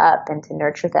train them up and to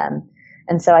nurture them.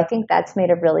 And so I think that's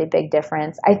made a really big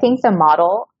difference. I think the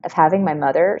model of having my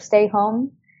mother stay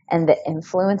home and the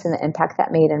influence and the impact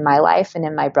that made in my life and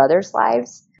in my brothers'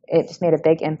 lives, it just made a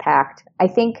big impact. I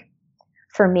think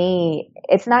for me,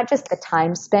 it's not just the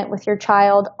time spent with your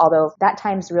child, although that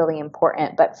time's really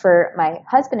important. But for my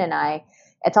husband and I,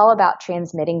 it's all about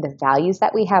transmitting the values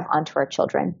that we have onto our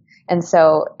children. And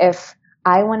so if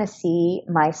I want to see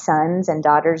my sons and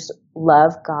daughters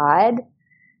love God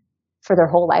for their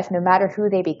whole life, no matter who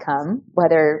they become,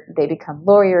 whether they become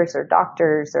lawyers or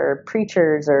doctors or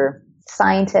preachers or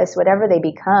scientists, whatever they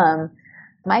become,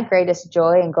 my greatest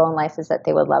joy and goal in life is that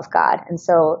they would love God. And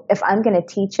so if I'm going to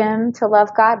teach them to love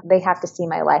God, they have to see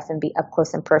my life and be up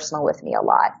close and personal with me a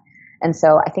lot. And so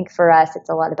I think for us, it's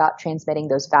a lot about transmitting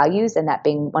those values and that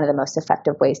being one of the most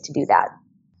effective ways to do that.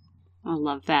 I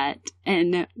love that.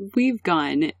 And we've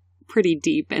gone pretty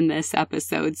deep in this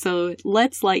episode, so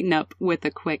let's lighten up with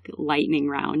a quick lightning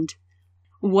round.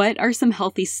 What are some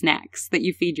healthy snacks that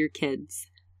you feed your kids?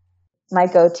 My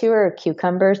go-to are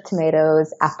cucumbers,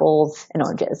 tomatoes, apples, and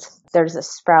oranges. There's a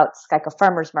Sprouts, like a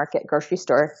farmer's market grocery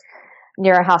store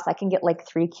near our house. I can get like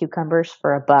 3 cucumbers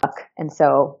for $1. And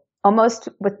so almost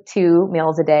with 2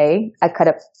 meals a day, I cut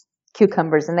up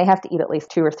cucumbers, and they have to eat at least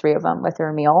 2 or 3 of them with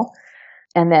their meal.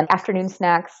 And then afternoon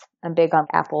snacks, I'm big on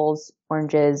apples,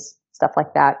 oranges, stuff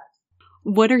like that.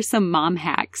 What are some mom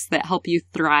hacks that help you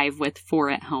thrive with 4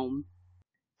 at home?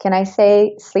 Can I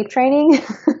say sleep training?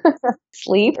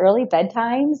 Sleep, early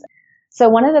bedtimes. So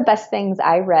one of the best things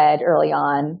I read early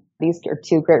on, these are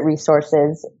 2 great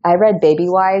resources. I read Baby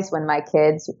Wise when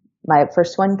my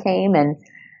first one came, and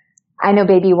I know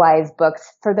Baby Wise books,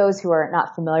 for those who are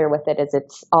not familiar with it, is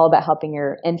it's all about helping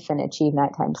your infant achieve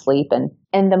nighttime sleep. And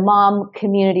in the mom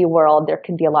community world, there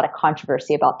can be a lot of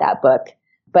controversy about that book.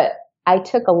 But I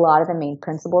took a lot of the main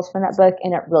principles from that book,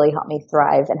 and it really helped me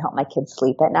thrive and help my kids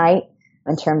sleep at night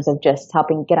in terms of just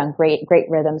helping get on great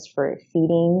rhythms for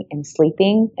feeding and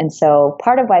sleeping. And so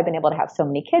part of why I've been able to have so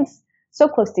many kids so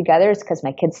close together is because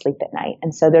my kids sleep at night.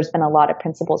 And so there's been a lot of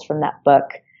principles from that book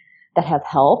that have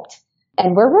helped.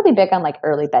 And we're really big on like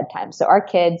early bedtime. So our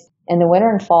kids in the winter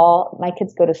and fall, my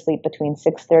kids go to sleep between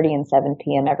 6:30 and 7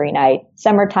 p.m. every night.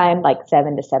 Summertime, like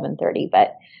 7 to 7:30.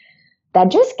 But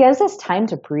that just gives us time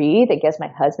to breathe. It gives my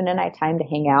husband and I time to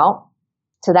hang out.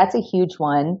 So that's a huge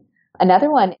one.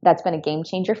 Another one that's been a game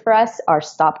changer for us are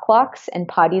stop clocks and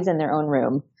potties in their own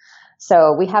room.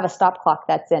 So we have a stop clock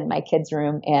that's in my kids'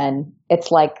 room, and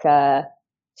it's like a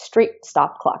street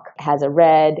stop clock. It has a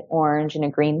red, orange, and a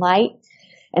green light.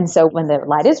 And so when the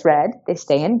light is red, they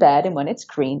stay in bed, and when it's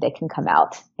green, they can come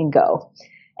out and go.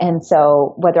 And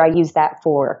so whether I use that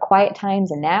for quiet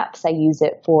times and naps, I use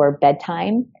it for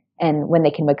bedtime and when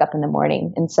they can wake up in the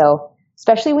morning. And so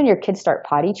especially when your kids start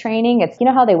potty training, it's, you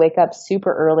know how they wake up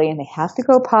super early and they have to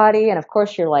go potty. And of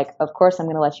course you're like, of course I'm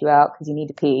going to let you out because you need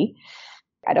to pee.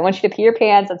 I don't want you to pee your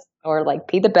pants or like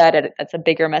pee the bed. That's a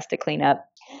bigger mess to clean up.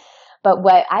 But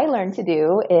what I learned to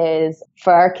do is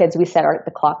for our kids, we set the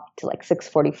clock to like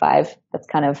 6:45. That's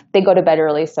they go to bed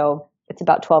early. So it's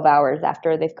about 12 hours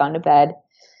after they've gone to bed.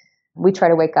 We try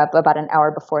to wake up about an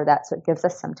hour before that, so it gives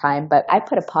us some time. But I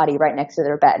put a potty right next to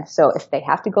their bed. So if they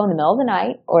have to go in the middle of the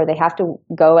night or they have to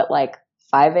go at like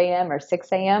 5 a.m. or 6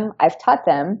 a.m., I've taught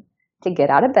them to get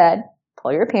out of bed,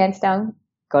 pull your pants down,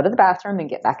 go to the bathroom, and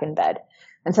get back in bed.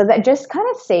 And so that just kind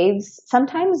of saves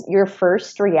sometimes your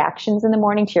first reactions in the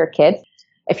morning to your kids.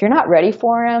 If you're not ready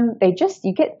for them,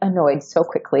 you get annoyed so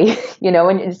quickly,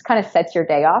 and it just kind of sets your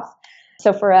day off.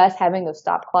 So for us, having those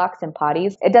stop clocks and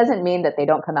potties, it doesn't mean that they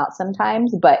don't come out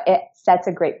sometimes, but it sets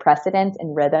a great precedent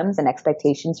and rhythms and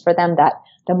expectations for them that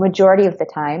the majority of the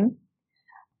time,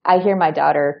 I hear my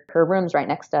daughter, her room's right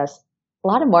next to us. A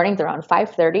lot of mornings around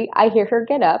 5:30, I hear her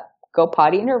get up, go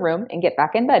potty in her room, and get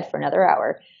back in bed for another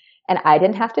hour. And I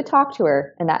didn't have to talk to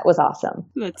her, and that was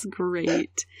awesome. That's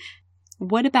great.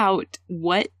 What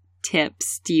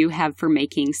tips do you have for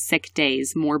making sick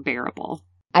days more bearable?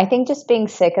 I think just being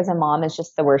sick as a mom is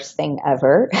just the worst thing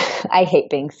ever. I hate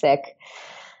being sick.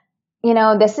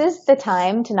 This is the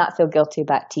time to not feel guilty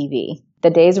about TV. The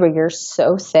days where you're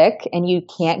so sick and you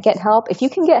can't get help. If you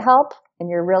can get help and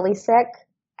you're really sick,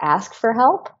 ask for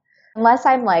help. Unless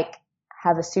I'm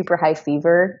have a super high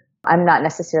fever, I'm not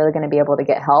necessarily going to be able to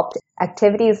get help.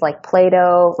 Activities like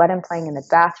Play-Doh, let him playing in the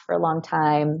bath for a long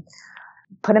time,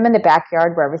 put him in the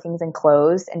backyard where everything's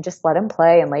enclosed and just let him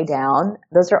play and lay down.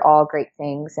 Those are all great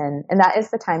things. And that is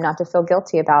the time not to feel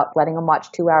guilty about letting him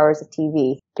watch 2 hours of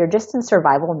TV. If you're just in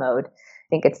survival mode, I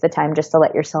think it's the time just to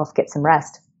let yourself get some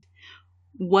rest.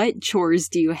 What chores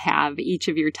do you have each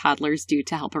of your toddlers do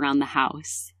to help around the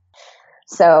house?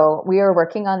 So we are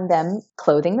working on them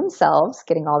clothing themselves,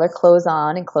 getting all their clothes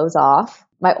on and clothes off.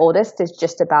 My oldest is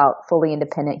just about fully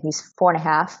independent. He's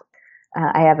 4.5.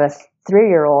 I have a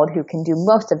 3-year-old who can do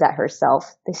most of that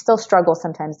herself. They still struggle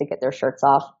sometimes to get their shirts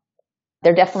off.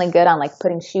 They're definitely good on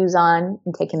putting shoes on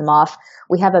and taking them off.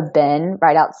 We have a bin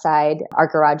right outside our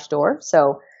garage door.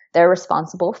 So they're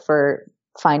responsible for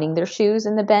finding their shoes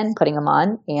in the bin, putting them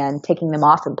on, and taking them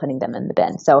off and putting them in the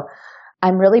bin. So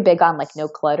I'm really big on no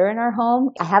clutter in our home.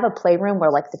 I have a playroom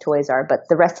where the toys are, but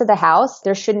the rest of the house,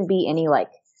 there shouldn't be any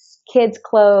kids'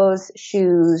 clothes,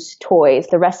 shoes, toys.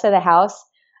 The rest of the house,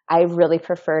 I really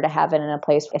prefer to have it in a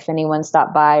place if anyone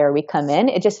stopped by or we come in,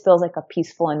 it just feels like a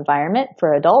peaceful environment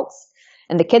for adults.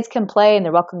 And the kids can play and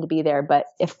they're welcome to be there. But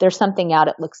if there's something out,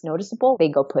 it looks noticeable, they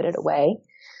go put it away.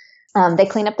 They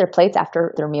clean up their plates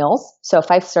after their meals. So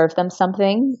if I've served them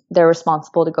something, they're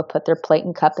responsible to go put their plate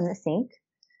and cup in the sink.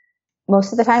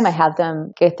 Most of the time I have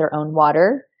them get their own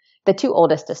water. The 2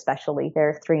 oldest especially,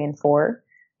 they're 3 and 4.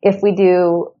 If we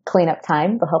do cleanup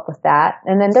time, they'll help with that.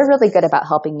 And then they're really good about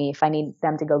helping me if I need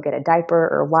them to go get a diaper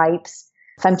or wipes.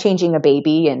 If I'm changing a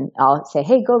baby and I'll say,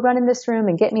 hey, go run in this room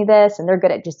and get me this. And they're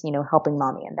good at just, helping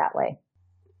mommy in that way.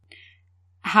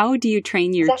 How do you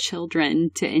train your children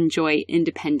to enjoy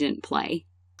independent play?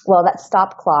 Well, that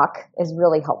stop clock is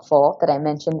really helpful that I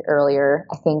mentioned earlier.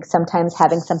 I think sometimes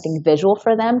having something visual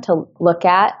for them to look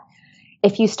at.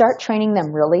 If you start training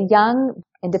them really young,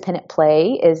 independent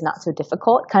play is not so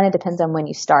difficult. It kind of depends on when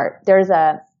you start. There's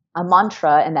a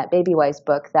mantra in that Baby Wise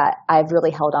book that I've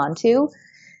really held on to.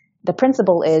 The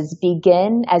principle is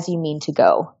begin as you mean to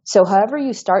go. So however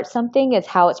you start something is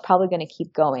how it's probably going to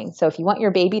keep going. So if you want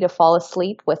your baby to fall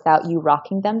asleep without you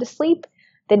rocking them to sleep,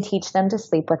 then teach them to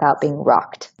sleep without being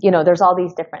rocked. There's all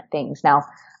these different things. Now,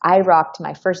 I rocked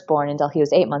my firstborn until he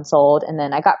was 8 months old, and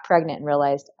then I got pregnant and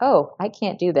realized, oh, I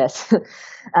can't do this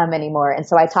anymore. And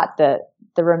so I taught the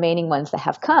remaining ones that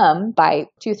have come by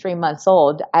 2-3 months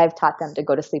old. I've taught them to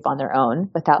go to sleep on their own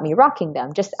without me rocking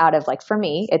them, just out of for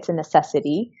me, it's a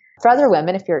necessity. For other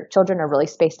women, if your children are really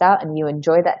spaced out and you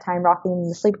enjoy that time rocking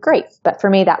them to sleep, great. But for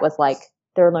me, that was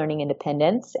they're learning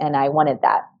independence, and I wanted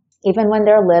that. Even when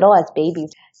they're little as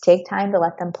babies, take time to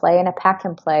let them play in a pack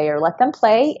and play or let them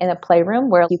play in a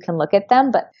playroom where you can look at them,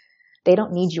 but they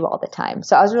don't need you all the time.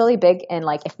 So I was really big in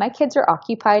if my kids are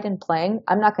occupied and playing,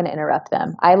 I'm not going to interrupt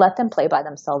them. I let them play by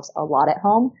themselves a lot at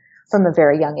home from a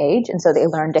very young age. And so they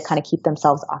learn to kind of keep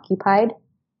themselves occupied.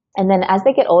 And then as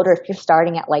they get older, if you're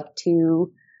starting at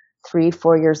 2, 3,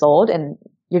 4 years old and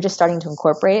you're just starting to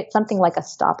incorporate it, something like a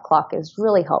stop clock is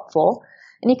really helpful.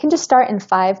 And you can just start in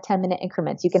 5-10 minute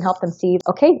increments. You can help them see,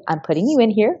 okay, I'm putting you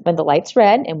in here when the light's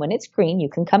red, and when it's green, you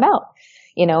can come out,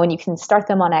 and you can start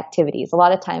them on activities. A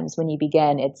lot of times when you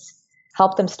begin, it's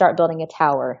help them start building a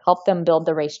tower, help them build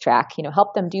the racetrack,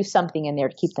 help them do something in there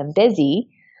to keep them busy.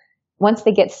 Once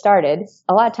they get started,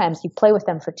 a lot of times you play with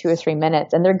them for 2 or 3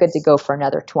 minutes and they're good to go for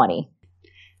another 20.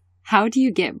 How do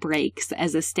you get breaks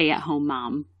as a stay-at-home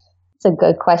mom? It's a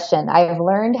good question. I've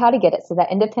learned how to get it. So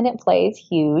that independent play is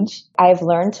huge. I've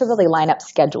learned to really line up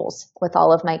schedules with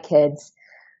all of my kids.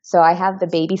 So I have the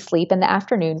baby sleep in the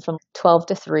afternoon from 12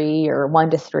 to 3 or 1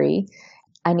 to 3.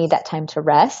 I need that time to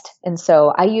rest. And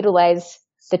so I utilize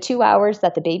the 2 hours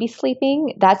that the baby's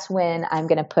sleeping. That's when I'm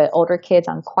going to put older kids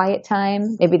on quiet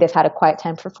time. Maybe they've had a quiet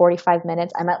time for 45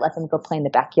 minutes. I might let them go play in the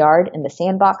backyard in the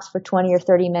sandbox for 20 or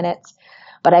 30 minutes.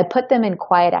 But I put them in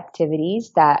quiet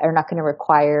activities that are not going to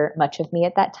require much of me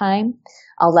at that time.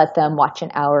 I'll let them watch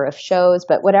an hour of shows,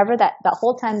 but whatever that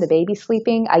whole time the baby's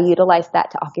sleeping, I utilize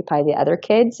that to occupy the other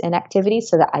kids in activities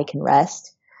so that I can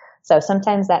rest. So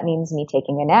sometimes that means me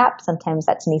taking a nap. Sometimes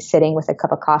that's me sitting with a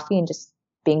cup of coffee and just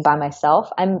being by myself.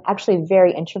 I'm actually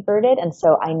very introverted, and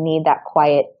so I need that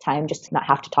quiet time just to not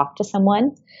have to talk to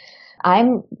someone.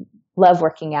 I'm love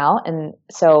working out. And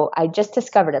so I just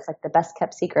discovered it's like the best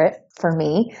kept secret for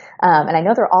me. And I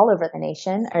know they're all over the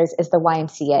nation is the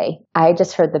YMCA. I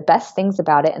just heard the best things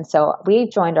about it. And so we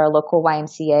joined our local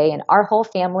YMCA, and our whole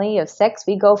family of 6,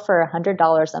 we go for $100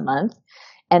 a month.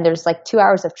 And there's like 2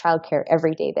 hours of childcare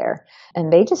every day there.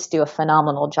 And they just do a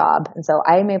phenomenal job. And so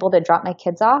I'm able to drop my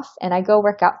kids off and I go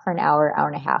work out for an hour, hour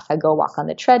and a half. I go walk on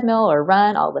the treadmill or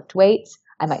run. I'll lift weights.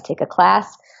 I might take a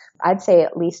class. I'd say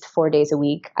at least 4 days a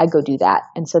week, I go do that.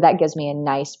 And so that gives me a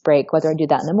nice break, whether I do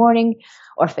that in the morning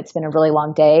or if it's been a really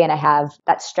long day and I have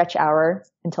that stretch hour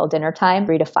until dinner time.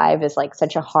 3 to 5 is like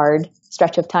such a hard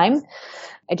stretch of time.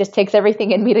 It just takes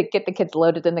everything in me to get the kids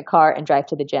loaded in the car and drive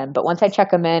to the gym. But once I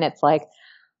check them in, it's like,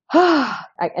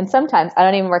 and sometimes I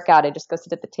don't even work out. I just go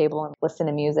sit at the table and listen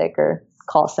to music or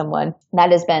call someone.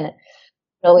 That has been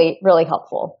really, really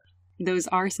helpful. Those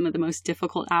are some of the most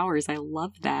difficult hours. I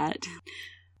love that.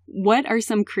 What are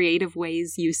some creative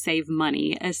ways you save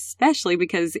money, especially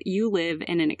because you live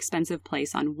in an expensive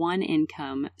place on one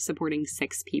income supporting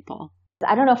 6 people?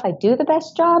 I don't know if I do the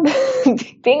best job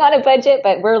being on a budget,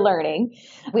 but we're learning.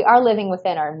 We are living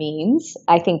within our means.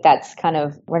 I think that's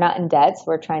we're not in debt, so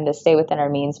we're trying to stay within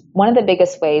our means. One of the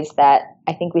biggest ways that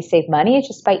I think we save money is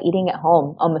just by eating at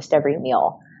home almost every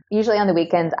meal. Usually on the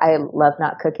weekends, I love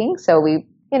not cooking, so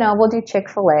we'll do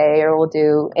Chick-fil-A or we'll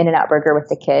do In-N-Out Burger with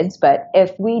the kids. But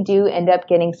if we do end up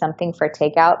getting something for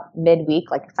takeout midweek,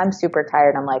 like if I'm super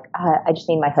tired, I'm like, I just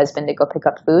need my husband to go pick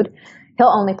up food. He'll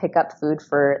only pick up food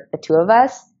for the 2 of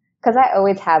us because I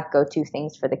always have go-to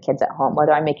things for the kids at home,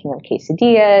 whether I'm making them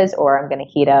quesadillas or I'm going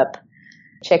to heat up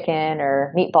chicken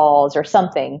or meatballs or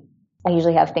something. I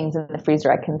usually have things in the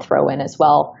freezer I can throw in as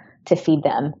well to feed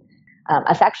them.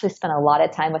 I've actually spent a lot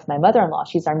of time with my mother-in-law.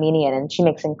 She's Armenian and she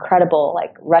makes incredible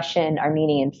like Russian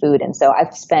Armenian food. And so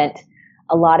I've spent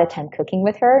a lot of time cooking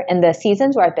with her. In the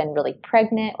seasons where I've been really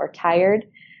pregnant or tired,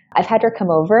 I've had her come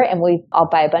over and I'll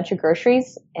buy a bunch of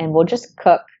groceries and we'll just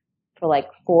cook for like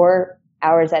 4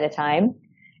 hours at a time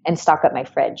and stock up my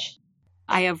fridge.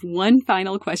 I have one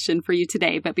final question for you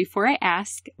today, but before I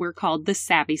ask, we're called the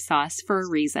Savvy Sauce for a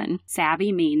reason.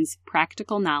 Savvy means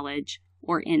practical knowledge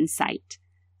or insight.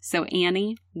 So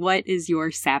Annie, what is your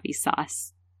Savvy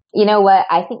Sauce? You know what?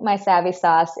 I think my Savvy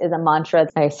Sauce is a mantra.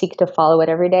 I seek to follow it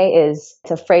every day. It's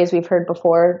a phrase we've heard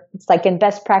before. It's like in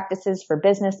best practices for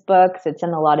business books. It's in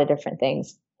a lot of different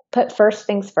things. Put first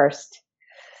things first.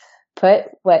 Put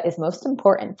what is most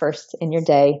important first in your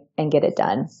day and get it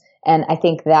done. And I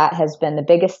think that has been the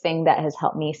biggest thing that has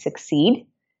helped me succeed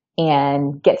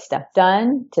and get stuff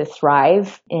done to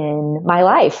thrive in my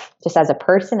life, just as a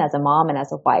person, as a mom, and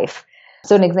as a wife.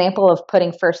 So an example of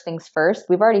putting first things first,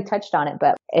 we've already touched on it,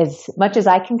 but as much as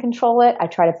I can control it, I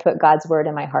try to put God's word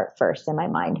in my heart first, in my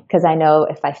mind, because I know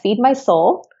if I feed my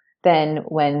soul, then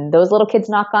when those little kids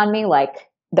knock on me, like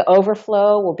the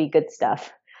overflow will be good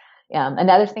stuff.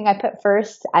 Another thing I put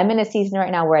first, I'm in a season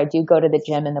right now where I do go to the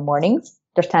gym in the mornings.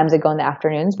 There's times I go in the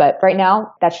afternoons, but right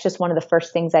now that's just one of the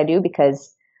first things I do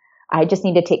because I just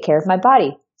need to take care of my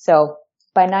body. So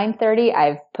by 9:30,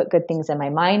 I've put good things in my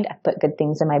mind. I've put good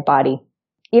things in my body.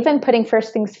 Even putting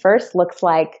first things first looks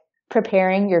like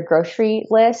preparing your grocery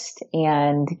list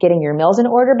and getting your meals in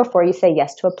order before you say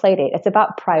yes to a play date. It's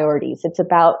about priorities. It's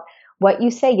about what you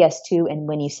say yes to and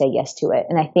when you say yes to it.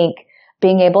 And I think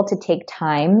being able to take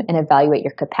time and evaluate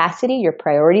your capacity, your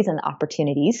priorities, and the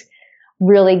opportunities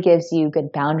really gives you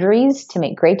good boundaries to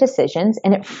make great decisions,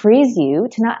 and it frees you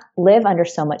to not live under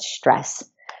so much stress.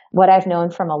 What I've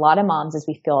known from a lot of moms is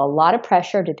we feel a lot of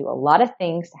pressure to do a lot of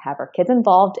things, to have our kids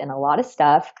involved in a lot of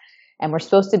stuff. And we're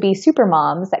supposed to be super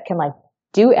moms that can like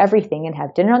do everything and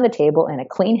have dinner on the table and a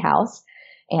clean house.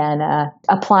 And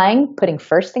putting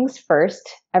first things first.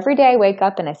 Every day I wake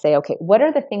up and I say, okay, what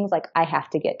are the things like I have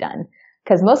to get done?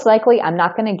 Because most likely I'm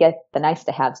not going to get the nice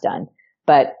to haves done.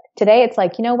 But today it's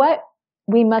like, you know what?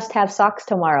 We must have socks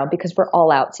tomorrow because we're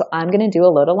all out. So I'm going to do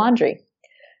a load of laundry.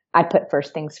 I put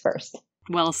first things first.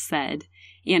 Well said.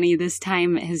 Annie, this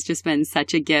time has just been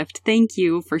such a gift. Thank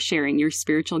you for sharing your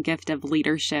spiritual gift of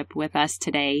leadership with us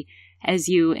today as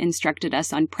you instructed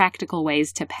us on practical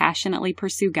ways to passionately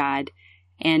pursue God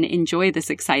and enjoy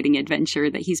this exciting adventure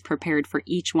that He's prepared for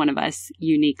each one of us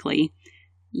uniquely.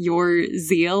 Your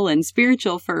zeal and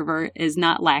spiritual fervor is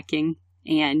not lacking,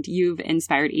 and you've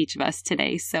inspired each of us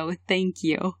today. So thank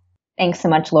you. Thanks so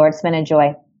much, Lord. It's been a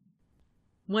joy.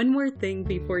 One more thing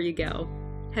before you go.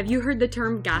 Have you heard the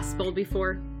term gospel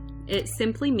before? It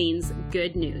simply means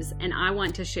good news, and I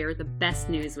want to share the best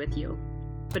news with you.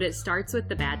 But it starts with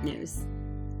the bad news.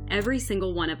 Every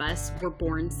single one of us were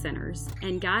born sinners,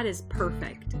 and God is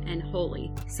perfect and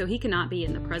holy, so He cannot be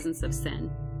in the presence of sin.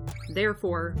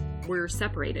 Therefore, we're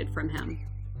separated from him.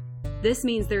 This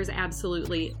means there's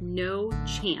absolutely no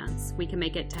chance we can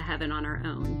make it to heaven on our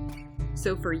own.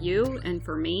 So for you and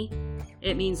for me,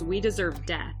 it means we deserve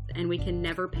death and we can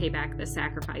never pay back the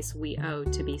sacrifice we owe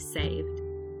to be saved.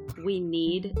 We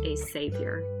need a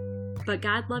Savior. But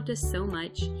God loved us so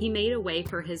much, He made a way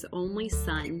for His only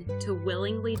Son to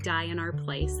willingly die in our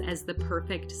place as the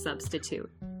perfect substitute.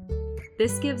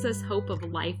 This gives us hope of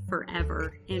life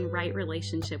forever in right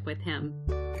relationship with Him.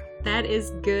 That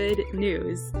is good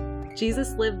news.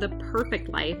 Jesus lived the perfect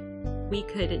life we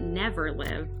could never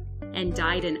live and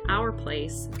died in our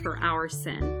place for our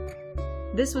sin.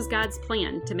 This was God's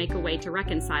plan to make a way to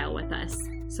reconcile with us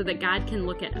so that God can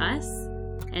look at us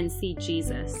and see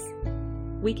Jesus.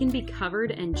 We can be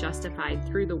covered and justified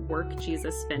through the work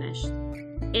Jesus finished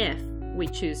if we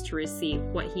choose to receive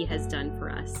what He has done for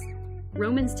us.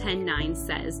 Romans 10:9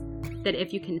 says that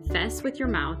if you confess with your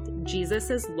mouth Jesus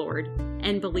is Lord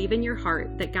and believe in your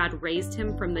heart that God raised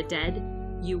Him from the dead,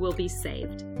 you will be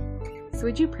saved. So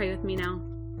would you pray with me now?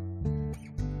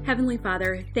 Heavenly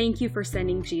Father, thank you for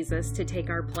sending Jesus to take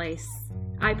our place.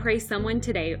 I pray someone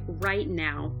today, right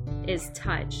now, is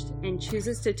touched and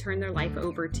chooses to turn their life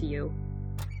over to you.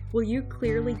 Will you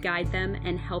clearly guide them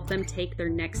and help them take their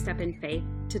next step in faith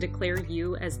to declare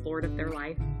you as Lord of their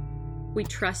life? We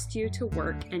trust you to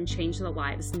work and change the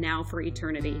lives now for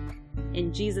eternity.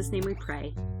 In Jesus' name we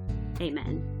pray.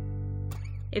 Amen.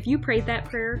 If you prayed that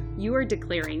prayer, you are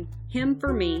declaring, Him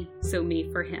for me, so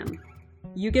me for Him.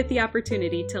 You get the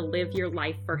opportunity to live your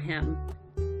life for Him.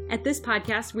 At this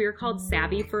podcast, we are called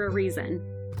Savvy for a reason.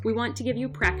 We want to give you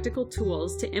practical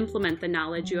tools to implement the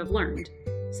knowledge you have learned.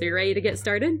 So you ready to get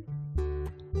started?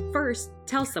 First,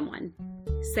 tell someone.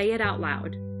 Say it out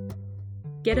loud.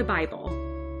 Get a Bible.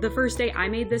 The first day I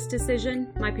made this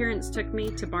decision, my parents took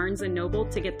me to Barnes & Noble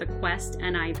to get the Quest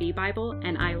NIV Bible,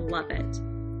 and I love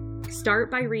it. Start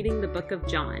by reading the book of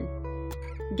John.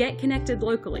 Get connected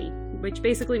locally, which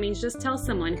basically means just tell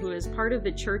someone who is part of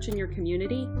the church in your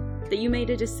community that you made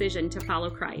a decision to follow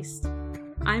Christ.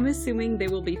 I'm assuming they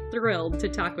will be thrilled to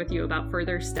talk with you about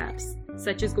further steps,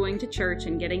 such as going to church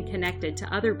and getting connected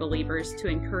to other believers to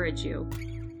encourage you.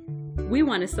 We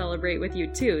want to celebrate with you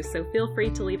too, so feel free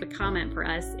to leave a comment for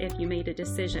us if you made a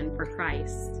decision for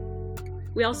Christ.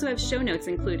 We also have show notes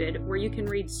included where you can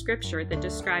read scripture that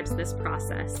describes this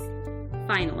process.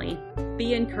 Finally,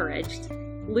 be encouraged.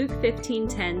 Luke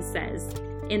 15:10 says,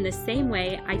 "In the same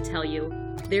way I tell you,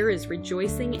 there is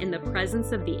rejoicing in the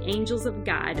presence of the angels of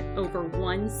God over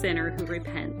one sinner who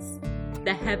repents."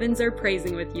 The heavens are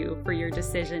praising with you for your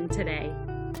decision today.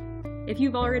 If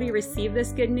you've already received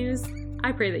this good news,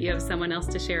 I pray that you have someone else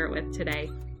to share it with today.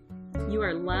 You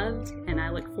are loved, and I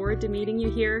look forward to meeting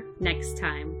you here next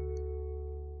time.